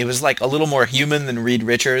 I mean, it was like a little more human than Reed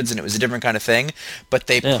Richards, and it was a different kind of thing. But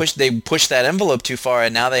they pushed that envelope too far,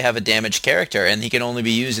 and now they have a damaged character, and he can only be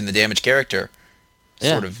used in the damaged character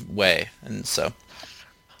sort of way. And so,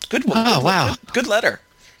 good. Oh, wow, good letter.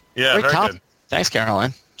 Yeah, very good. Thanks,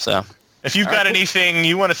 Caroline. So, If you've got anything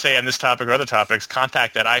you want to say on this topic or other topics,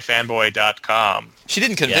 contact at ifanboy.com. She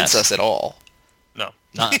didn't convince us at all. No.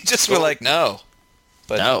 Just were like, no.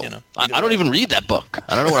 But, no. I don't even read that book.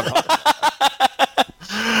 I don't know what I'm talking about.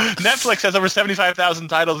 Netflix has over 75,000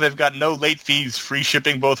 titles. They've got no late fees, free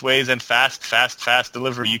shipping both ways, and fast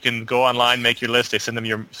delivery. You can go online, make your list. They send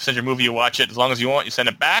your movie, you watch it. As long as you want, you send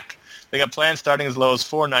it back. They got plans starting as low as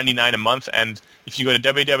 $4.99 a month. And if you go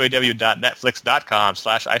to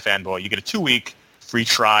www.netflix.com/ifanboy, you get a 2-week free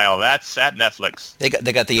trial. That's at Netflix. They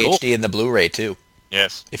got the HD and the Blu-ray, too.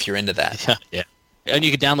 Yes. If you're into that. Yeah. And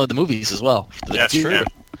you can download the movies as well. That's true. Yeah.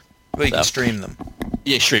 Well, you can stream them.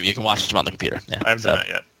 Yeah, stream. You can watch them on the computer. Yeah. I haven't done that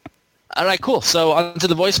yet. All right, cool. So on to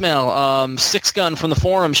the voicemail. Six Gun from the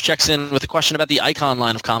forums checks in with a question about the Icon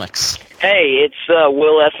line of comics. Hey, it's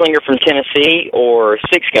Will Esslinger from Tennessee, or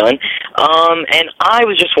Six Gun, and I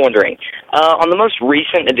was just wondering, on the most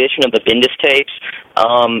recent edition of the Bendis tapes,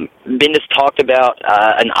 Bendis talked about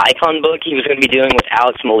an Icon book he was going to be doing with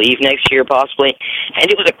Alex Maleev next year, possibly,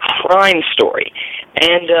 and it was a crime story.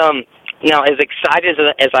 And now, as excited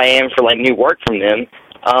as I am for like new work from them,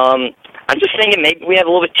 I'm just thinking maybe we have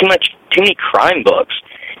a little bit too many crime books,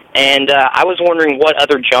 and I was wondering what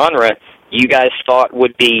other genre you guys thought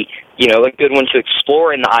would be, a good one to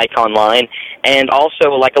explore in the Icon line, and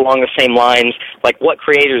also, like, along the same lines, like, what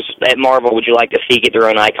creators at Marvel would you like to see get their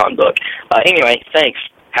own Icon book? Anyway, thanks.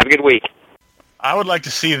 Have a good week. I would like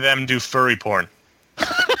to see them do furry porn.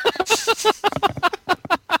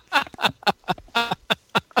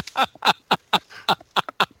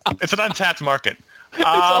 It's an untapped market.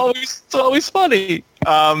 It's always funny.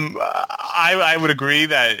 I would agree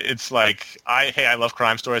that it's like I love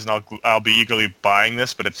crime stories and I'll be eagerly buying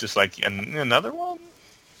this, but it's just like another one.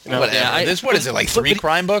 Whatever. What is it, like 3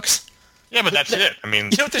 crime books? Yeah, but that's it. I mean,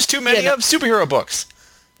 you know what? There's too many of superhero books.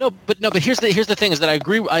 No, but here's the thing is that I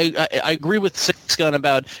agree. I agree with Six Gun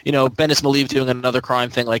about Bendis Maleev doing another crime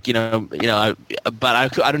thing, like but I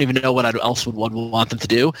don't even know what else would want them to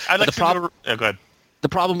do. I'd like go ahead. The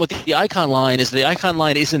problem with the Icon line is the Icon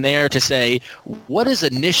line isn't there to say, what is a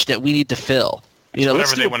niche that we need to fill?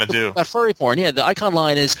 Whatever they want to do. About furry porn. Yeah, the Icon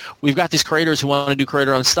line is, we've got these creators who want to do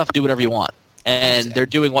creator-owned stuff, do whatever you want. And they're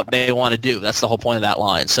doing what they want to do. That's the whole point of that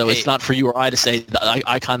line. So it's not for you or I to say the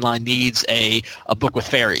Icon line needs a book with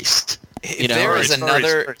fairies. If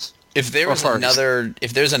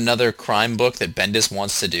there's another crime book that Bendis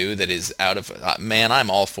wants to do that is out of... man, I'm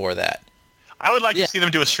all for that. I would like to see them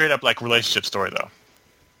do a straight-up relationship story, though.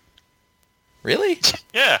 Really?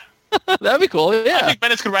 Yeah. That'd be cool, yeah. I think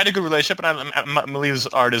Bendis could write a good relationship, and Maleev's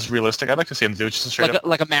art is realistic. I'd like to see him do it just straight up.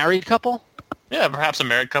 Like a married couple? Yeah, perhaps a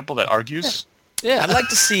married couple that argues. Yeah. I'd like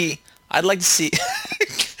to see... I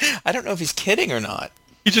don't know if he's kidding or not.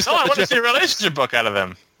 I want to see a relationship book out of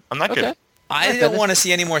them. I'm not kidding. I don't want to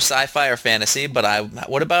see any more sci-fi or fantasy, but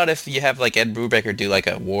what about if you have Ed Brubaker do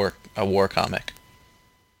a war comic?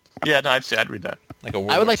 Yeah, no, I'd read that.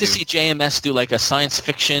 I would like to see JMS do a science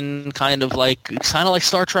fiction kind of like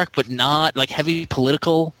Star Trek, but not heavy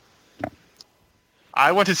political.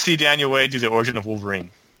 I want to see Daniel Way do the origin of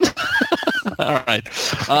Wolverine. All right.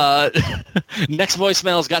 Next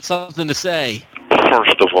voicemail's got something to say.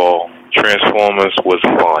 First of all, Transformers was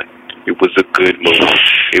fun. It was a good movie.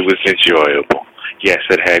 It was enjoyable. Yes,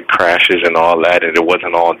 it had crashes and all that, and it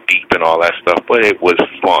wasn't all deep and all that stuff, but it was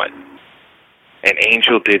fun. And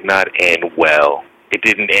Angel did not end well. It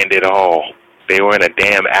didn't end at all. They were in a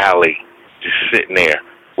damn alley, just sitting there,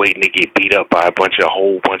 waiting to get beat up by a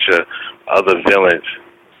whole bunch of other villains.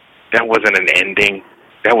 That wasn't an ending.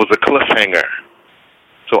 That was a cliffhanger.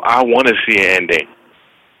 So I want to see an ending.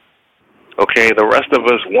 Okay, the rest of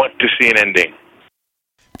us want to see an ending.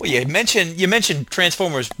 Well, you mentioned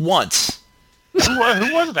Transformers once. Who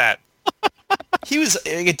was that?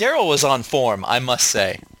 Daryl was on form, I must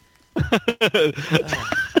say.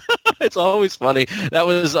 It's always funny. That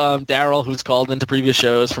was Daryl, who's called into previous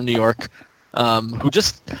shows from New York, who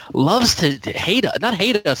just loves to not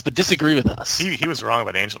hate us, but disagree with us. He was wrong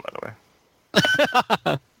about Angel, by the way.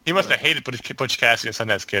 He must have hated Butch Cassidy and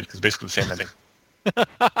Sundance Kid, because basically the same ending.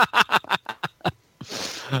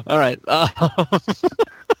 All right. Awesome.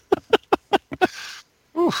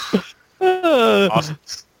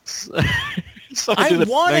 I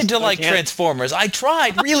wanted to like Transformers. I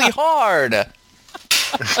tried really hard.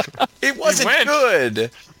 It wasn't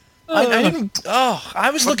good. I didn't.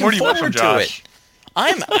 I was looking forward to it.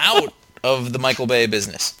 I'm out of the Michael Bay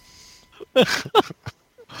business. The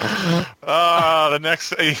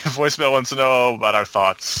next voicemail wants to know about our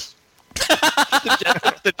thoughts.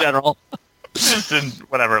 The general. Just in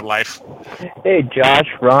whatever life. Hey, Josh,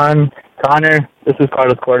 Ron, Connor, this is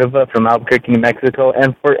Carlos Cordova from Albuquerque, New Mexico.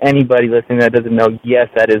 And for anybody listening that doesn't know, yes,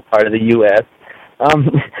 that is part of the U.S.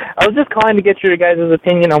 I was just calling to get your guys'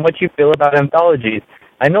 opinion on what you feel about anthologies.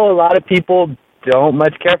 I know a lot of people don't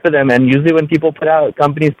much care for them, and usually when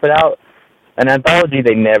companies put out an anthology,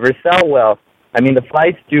 they never sell well. I mean, the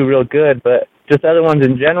flights do real good, but just other ones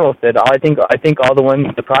in general said, I think all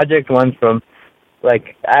the project ones from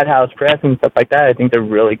like Ad House Press and stuff like that, I think they're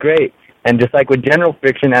really great. And just like with general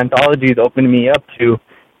fiction, anthologies open me up to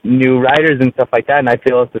new writers and stuff like that, and I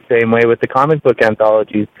feel it's the same way with the comic book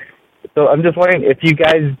anthologies. So I'm just wondering if you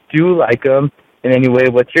guys do like them in any way,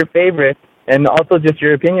 what's your favorite? And also just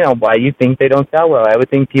your opinion on why you think they don't sell well. I would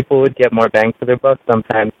think people would get more bang for their buck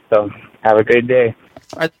sometimes. So have a great day.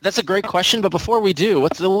 All right, that's a great question, but before we do,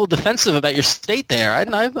 what's a little defensive about your state there?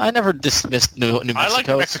 I never dismissed New Mexico. I like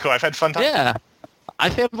New Mexico. I've had fun time. Yeah.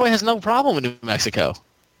 iFanboy has no problem with New Mexico.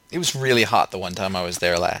 It was really hot the one time I was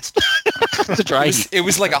there last. It's a dry heat. It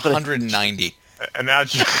was like 190. And now,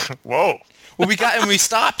 whoa. Well, we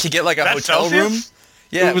stopped to get like a hotel room.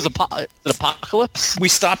 Yeah, it was an apocalypse. We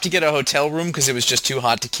stopped to get a hotel room because it was just too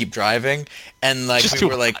hot to keep driving, and like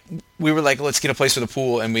we were like, let's get a place with a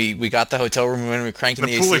pool, and we got the hotel room and we cranked in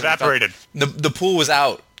the AC. The pool evaporated. The pool was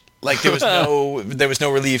out. Like there was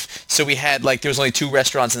no relief. So we had like there was only 2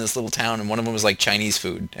 restaurants in this little town, and one of them was like Chinese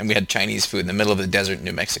food, and we had Chinese food in the middle of the desert in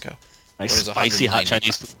New Mexico. Nice spicy hot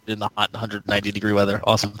Chinese food in the hot 190 degree weather.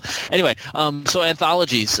 Awesome. Anyway, so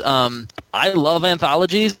anthologies. I love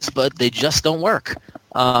anthologies, but they just don't work.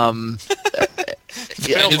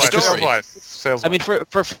 Sales-wise. I mean,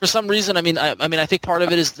 for some reason, I mean, I think part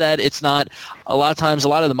of it is that it's not. A lot of times, a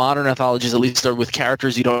lot of the modern anthologies, at least, are with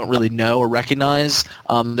characters you don't really know or recognize.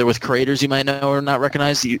 They're with creators you might know or not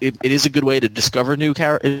recognize. It is a good way to discover new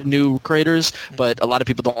creators, but a lot of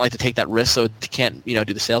people don't like to take that risk, so they can't, do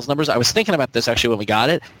the sales numbers. I was thinking about this actually when we got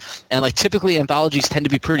it, and like typically anthologies tend to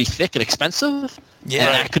be pretty thick and expensive. Yeah,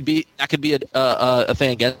 and that could be a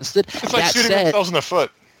thing against it. It's like shooting themselves in the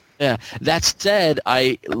foot. Yeah. That said,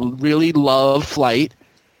 I really love Flight.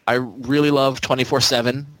 I really love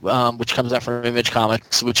 24/7, which comes out from Image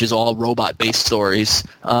Comics, which is all robot-based stories,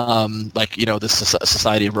 like the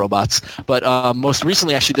Society of Robots. But most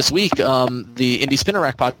recently, actually this week, the Indie Spinner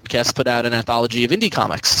Rack podcast put out an anthology of indie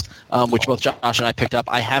comics, which both Josh and I picked up.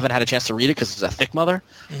 I haven't had a chance to read it because it's a thick mother,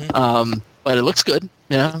 but it looks good.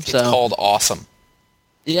 It's called Awesome.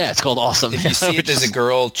 Yeah, it's called Awesome. If you see it, there's a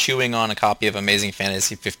girl chewing on a copy of Amazing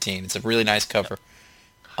Fantasy 15. It's a really nice cover.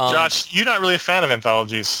 Josh, you're not really a fan of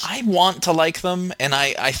anthologies. I want to like them, and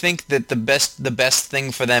I think that the best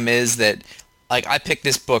thing for them is that, like, I picked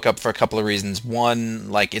this book up for a couple of reasons.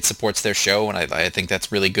 One, like, it supports their show, and I think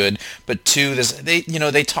that's really good. But two,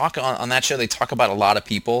 they talk on that show. They talk about a lot of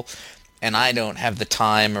people. And I don't have the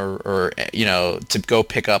time or to go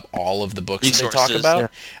pick up all of the books that they talk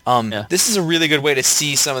about. Yeah. This is a really good way to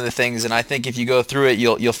see some of the things, and I think if you go through it,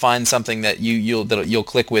 you'll find something that you'll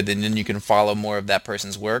click with, and then you can follow more of that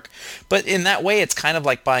person's work. But in that way, it's kind of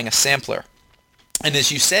like buying a sampler. And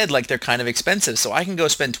as you said, like, they're kind of expensive, so I can go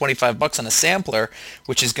spend $25 on a sampler,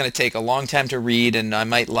 which is going to take a long time to read, and I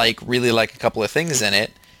might really like a couple of things in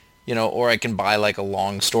it, or I can buy like a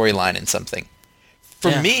long storyline in something.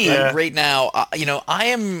 For me, right now,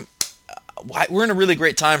 we're in a really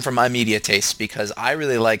great time for my media taste because I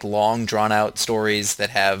really like long, drawn-out stories that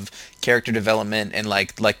have character development and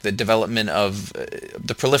like the development of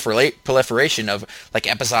the proliferation of like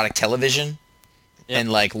episodic television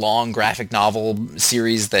and like long graphic novel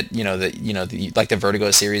series that like the Vertigo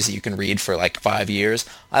series that you can read for like 5 years.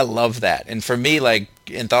 I love that, and for me, like,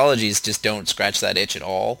 anthologies just don't scratch that itch at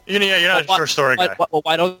all. You're not a short story guy.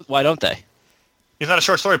 Why don't they? He's not a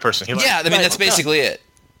short story person. That's basically it.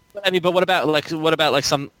 But what about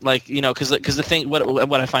some because the thing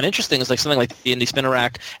what I find interesting is like something like the Indie Spinner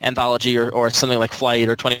Rack anthology or something like Flight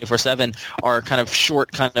or 24/7 are kind of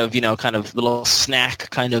short, kind of little snack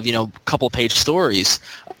kind of couple page stories,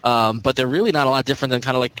 but they're really not a lot different than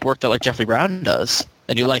kind of like work that like Jeffrey Brown does,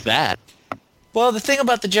 and you like that. Well, the thing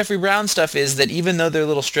about the Jeffrey Brown stuff is that even though there are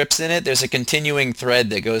little strips in it, there's a continuing thread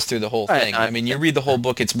that goes through the whole thing. I mean, you read the whole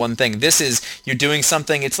book, it's one thing. This is, you're doing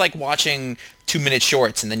something, it's like watching 2-minute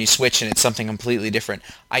shorts and then you switch and it's something completely different.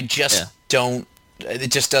 I just don't, it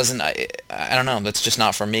just doesn't, I don't know, that's just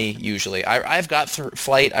not for me, usually. I've got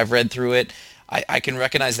Flight, I've read through it, I can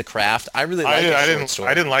recognize the craft. I really like it. I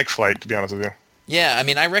didn't like Flight, to be honest with you. Yeah, I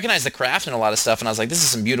mean, I recognize the craft in a lot of stuff, and I was like, this is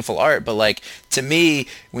some beautiful art, but, like, to me,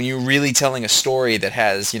 when you're really telling a story that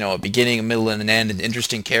has, a beginning, a middle, and an end, and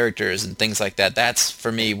interesting characters and things like that, that's,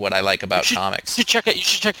 for me, what I like about comics. You should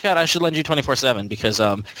check it out. I should lend you 24/7, because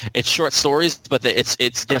it's short stories, but it's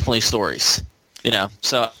definitely stories.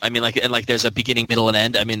 So I mean, like there's a beginning, middle, and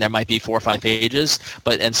end. I mean, there might be 4 or 5 pages,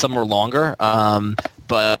 and some are longer.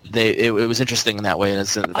 But it was interesting in that way. And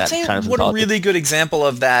it's I'll that tell you kind of what a anthology. really good example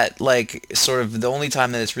of that, like sort of the only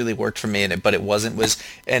time that it's really worked for me, but it wasn't, was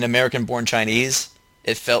in American Born Chinese.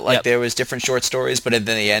 It felt like there was different short stories, but at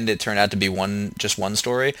the end it turned out to be just one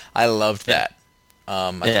story. I loved that.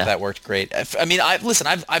 I thought that worked great. I mean,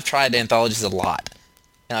 I've tried anthologies a lot,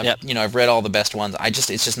 and I've read all the best ones.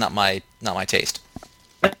 It's just not my taste.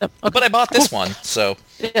 Okay. But I bought this one, so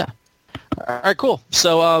Yeah. All right, cool.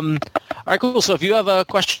 So, So if you have a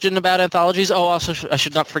question about anthologies, also I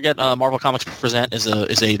should not forget, Marvel Comics Present is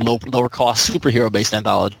a lower cost superhero based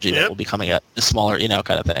anthology that will be coming out, a smaller,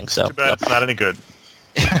 kind of thing. So Too bad it's not any good.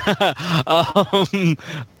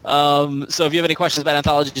 So if you have any questions about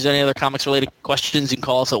anthologies or any other comics related questions, you can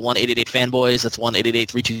call us at 1-888-FANBOYS. That's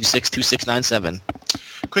 1-888-326-2697.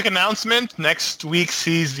 Quick announcement. Next week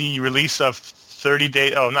sees the release of 30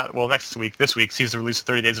 Days... This week sees the release of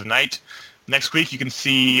 30 Days of Night. Next week you can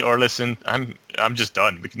see or listen... I'm just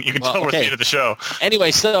done. You can tell we're at the end of the show.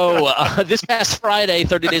 Anyway, so this past Friday,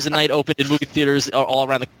 30 Days of Night opened in movie theaters all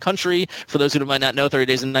around the country. For those who might not know, 30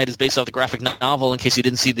 Days of Night is based off the graphic novel, in case you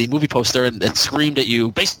didn't see the movie poster and it screamed at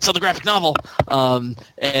you, based on the graphic novel. And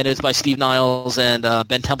it's by Steve Niles and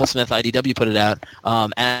Ben Templesmith. IDW put it out.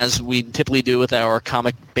 As we typically do with our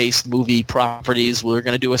comic-based movie properties, we're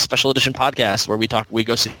going to do a special edition podcast where we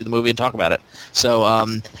go see the movie and talk about it. So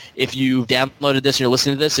if you downloaded this and you're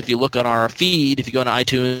listening to this, if you look on our feed, if you go to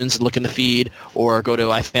iTunes and look in the feed, or go to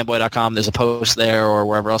ifanboy.com, there's a post there, or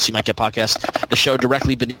wherever else you might get podcasts. The show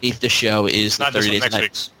directly beneath this show is the 30 Days of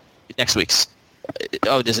Night. Next week's.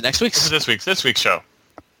 Oh, is it next week's? This is this week's show.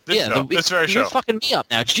 This very show. You're fucking me up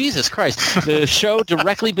now. Jesus Christ. The show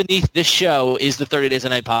directly beneath this show is the 30 Days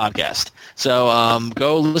of Night podcast. So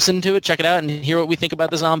go listen to it, check it out, and hear what we think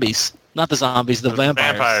about the zombies. Not the zombies, the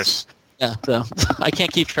vampires. Yeah, so I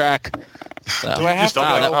can't keep track. So. Do I have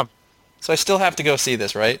to? So I still have to go see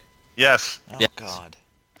this, right? Yes. Oh, God.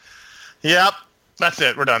 Yep. That's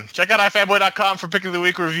it. We're done. Check out ifanboy.com for Pick of the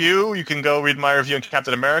Week review. You can go read my review on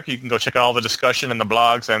Captain America. You can go check out all the discussion and the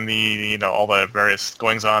blogs and the all the various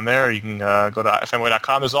goings on there. You can go to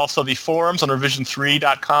ifanboy.com. There's also the forums on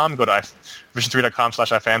revision3.com. Go to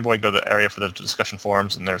revision3.com/ifanboy. Go to the area for the discussion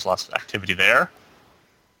forums, and there's lots of activity there.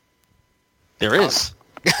 There is.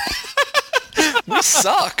 We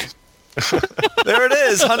suck. There it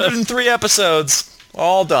is, 103 episodes,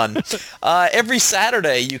 all done. Every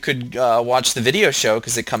Saturday you could watch the video show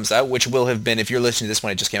because it comes out, which will have been, if you're listening to this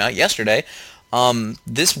when it just came out yesterday.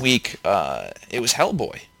 This week it was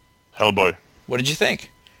Hellboy. What did you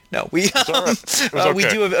think? No, we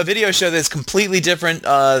do a video show that's completely different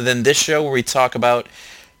than this show, where we talk about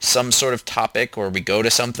some sort of topic, or we go to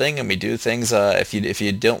something and we do things. If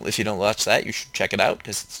you don't watch that, you should check it out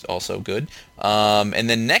because it's also good. And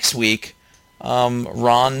then next week,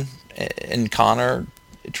 Ron and Conor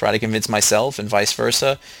try to convince myself and vice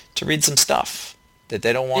versa to read some stuff that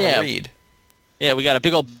they don't want to read. Yeah, we got a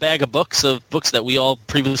big old bag of books that we all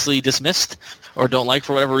previously dismissed or don't like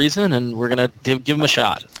for whatever reason, and we're gonna give them a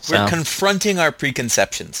shot. So. We're confronting our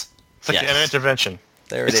preconceptions. It's like an intervention.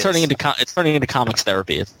 There it's turning into comics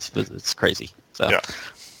therapy. It's crazy. So. Yeah.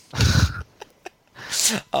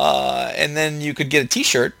 And then you could get a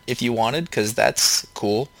T-shirt if you wanted, because that's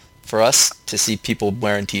cool for us to see people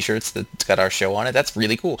wearing T-shirts that's got our show on it. That's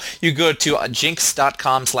really cool. You go to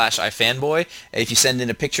jinx.com/ifanboy. If you send in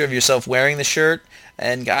a picture of yourself wearing the shirt,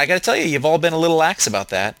 and I got to tell you, you've all been a little lax about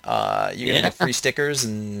that. You're going to have free stickers,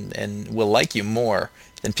 and we'll like you more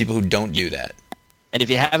than people who don't do that. And if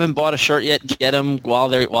you haven't bought a shirt yet, get them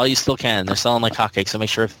while you still can. They're selling like hotcakes, so make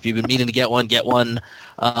sure if you've been meaning to get one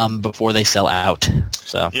before they sell out.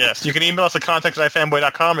 So yes, you can email us at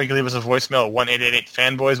contact@ifanboy.com, or you can leave us a voicemail at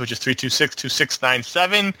 1-888-FANBOYS, which is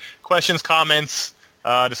 326-2697. Questions, comments,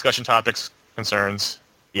 discussion topics, concerns.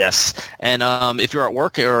 Yes, and if you're at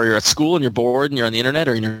work or you're at school and you're bored and you're on the internet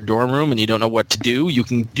or in your dorm room and you don't know what to do, you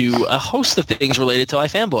can do a host of things related to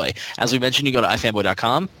iFanboy. As we mentioned, you go to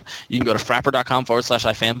ifanboy.com. You can go to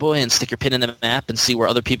frapper.com/ifanboy and stick your pin in the map and see where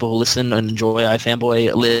other people who listen and enjoy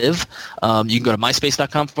iFanboy live. You can go to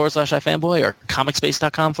myspace.com/ifanboy or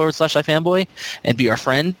comicspace.com/ifanboy and be our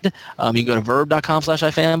friend. You can go to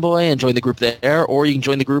verb.com/ifanboy and join the group there, or you can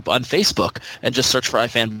join the group on Facebook and just search for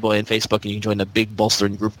iFanboy on Facebook, and you can join the big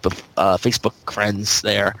bolstering group of Facebook friends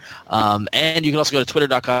there. And you can also go to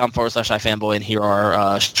twitter.com/ifanboy and hear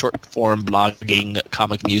our short-form blogging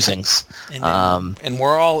comic musings. And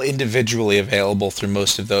we're all individually available through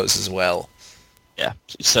most of those as well. Yeah.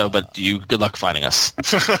 So, but good luck finding us.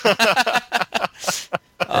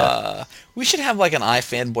 We should have like an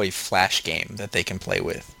iFanboy Flash game that they can play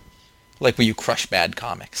with, like where you crush bad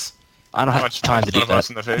comics. I don't have time to do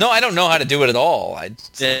that. No, I don't know how to do it at all.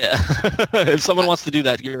 Yeah. If someone wants to do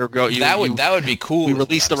that, that would be cool. We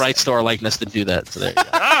release the rights to our likeness to do that. So there you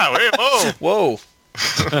go. Wait, whoa. Whoa.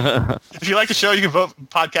 If you like the show, you can vote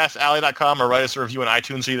podcastalley.com or write us a review on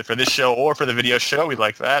iTunes either for this show or for the video show. We'd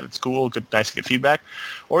like that. It's cool. Good, nice to get feedback.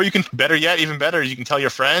 Or you can, even better, you can tell your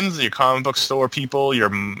friends, your comic book store people, your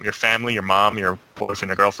family, your mom, your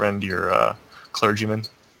boyfriend or girlfriend, your clergyman.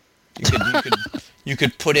 You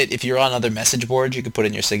could put it, if you're on other message boards, you could put it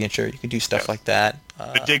in your signature. You could do stuff like that.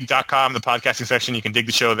 The dig.com, the podcasting section, you can dig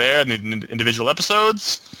the show there, and the individual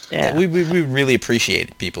episodes. Yeah. We really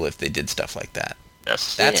appreciate people if they did stuff like that.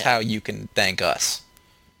 Yes. That's how you can thank us.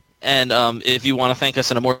 And if you want to thank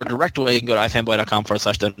us in a more direct way, you can go to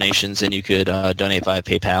ifanboy.com/donations, and you could donate via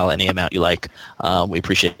PayPal any amount you like. We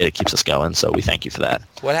appreciate it. It keeps us going, so we thank you for that.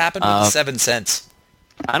 What happened with the 7 cents?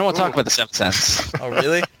 I don't want to talk about the 7 cents. Oh,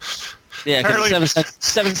 really? Yeah, because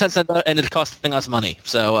 7 cents ended costing us money.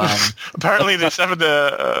 So apparently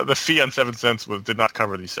the fee on 7 cents did not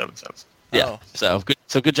cover these 7 cents. Yeah. So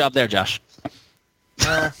good job there, Josh.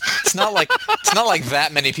 It's not like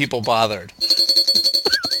that many people bothered.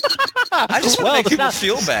 I just want to make people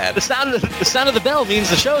feel bad. The sound of the bell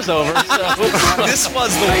means the show's over. So. This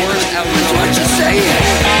was the worst outro. What you saying?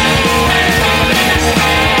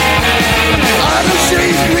 Auto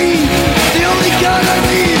shade green. The only gun I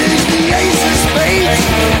need is the ace of spades.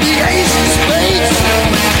 The ace of spades.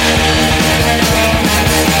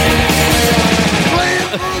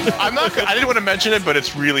 I didn't want to mention it, but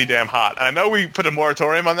it's really damn hot. I know we put a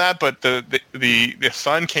moratorium on that, but the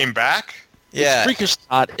sun came back. Yeah. It's freakish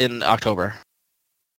hot in October.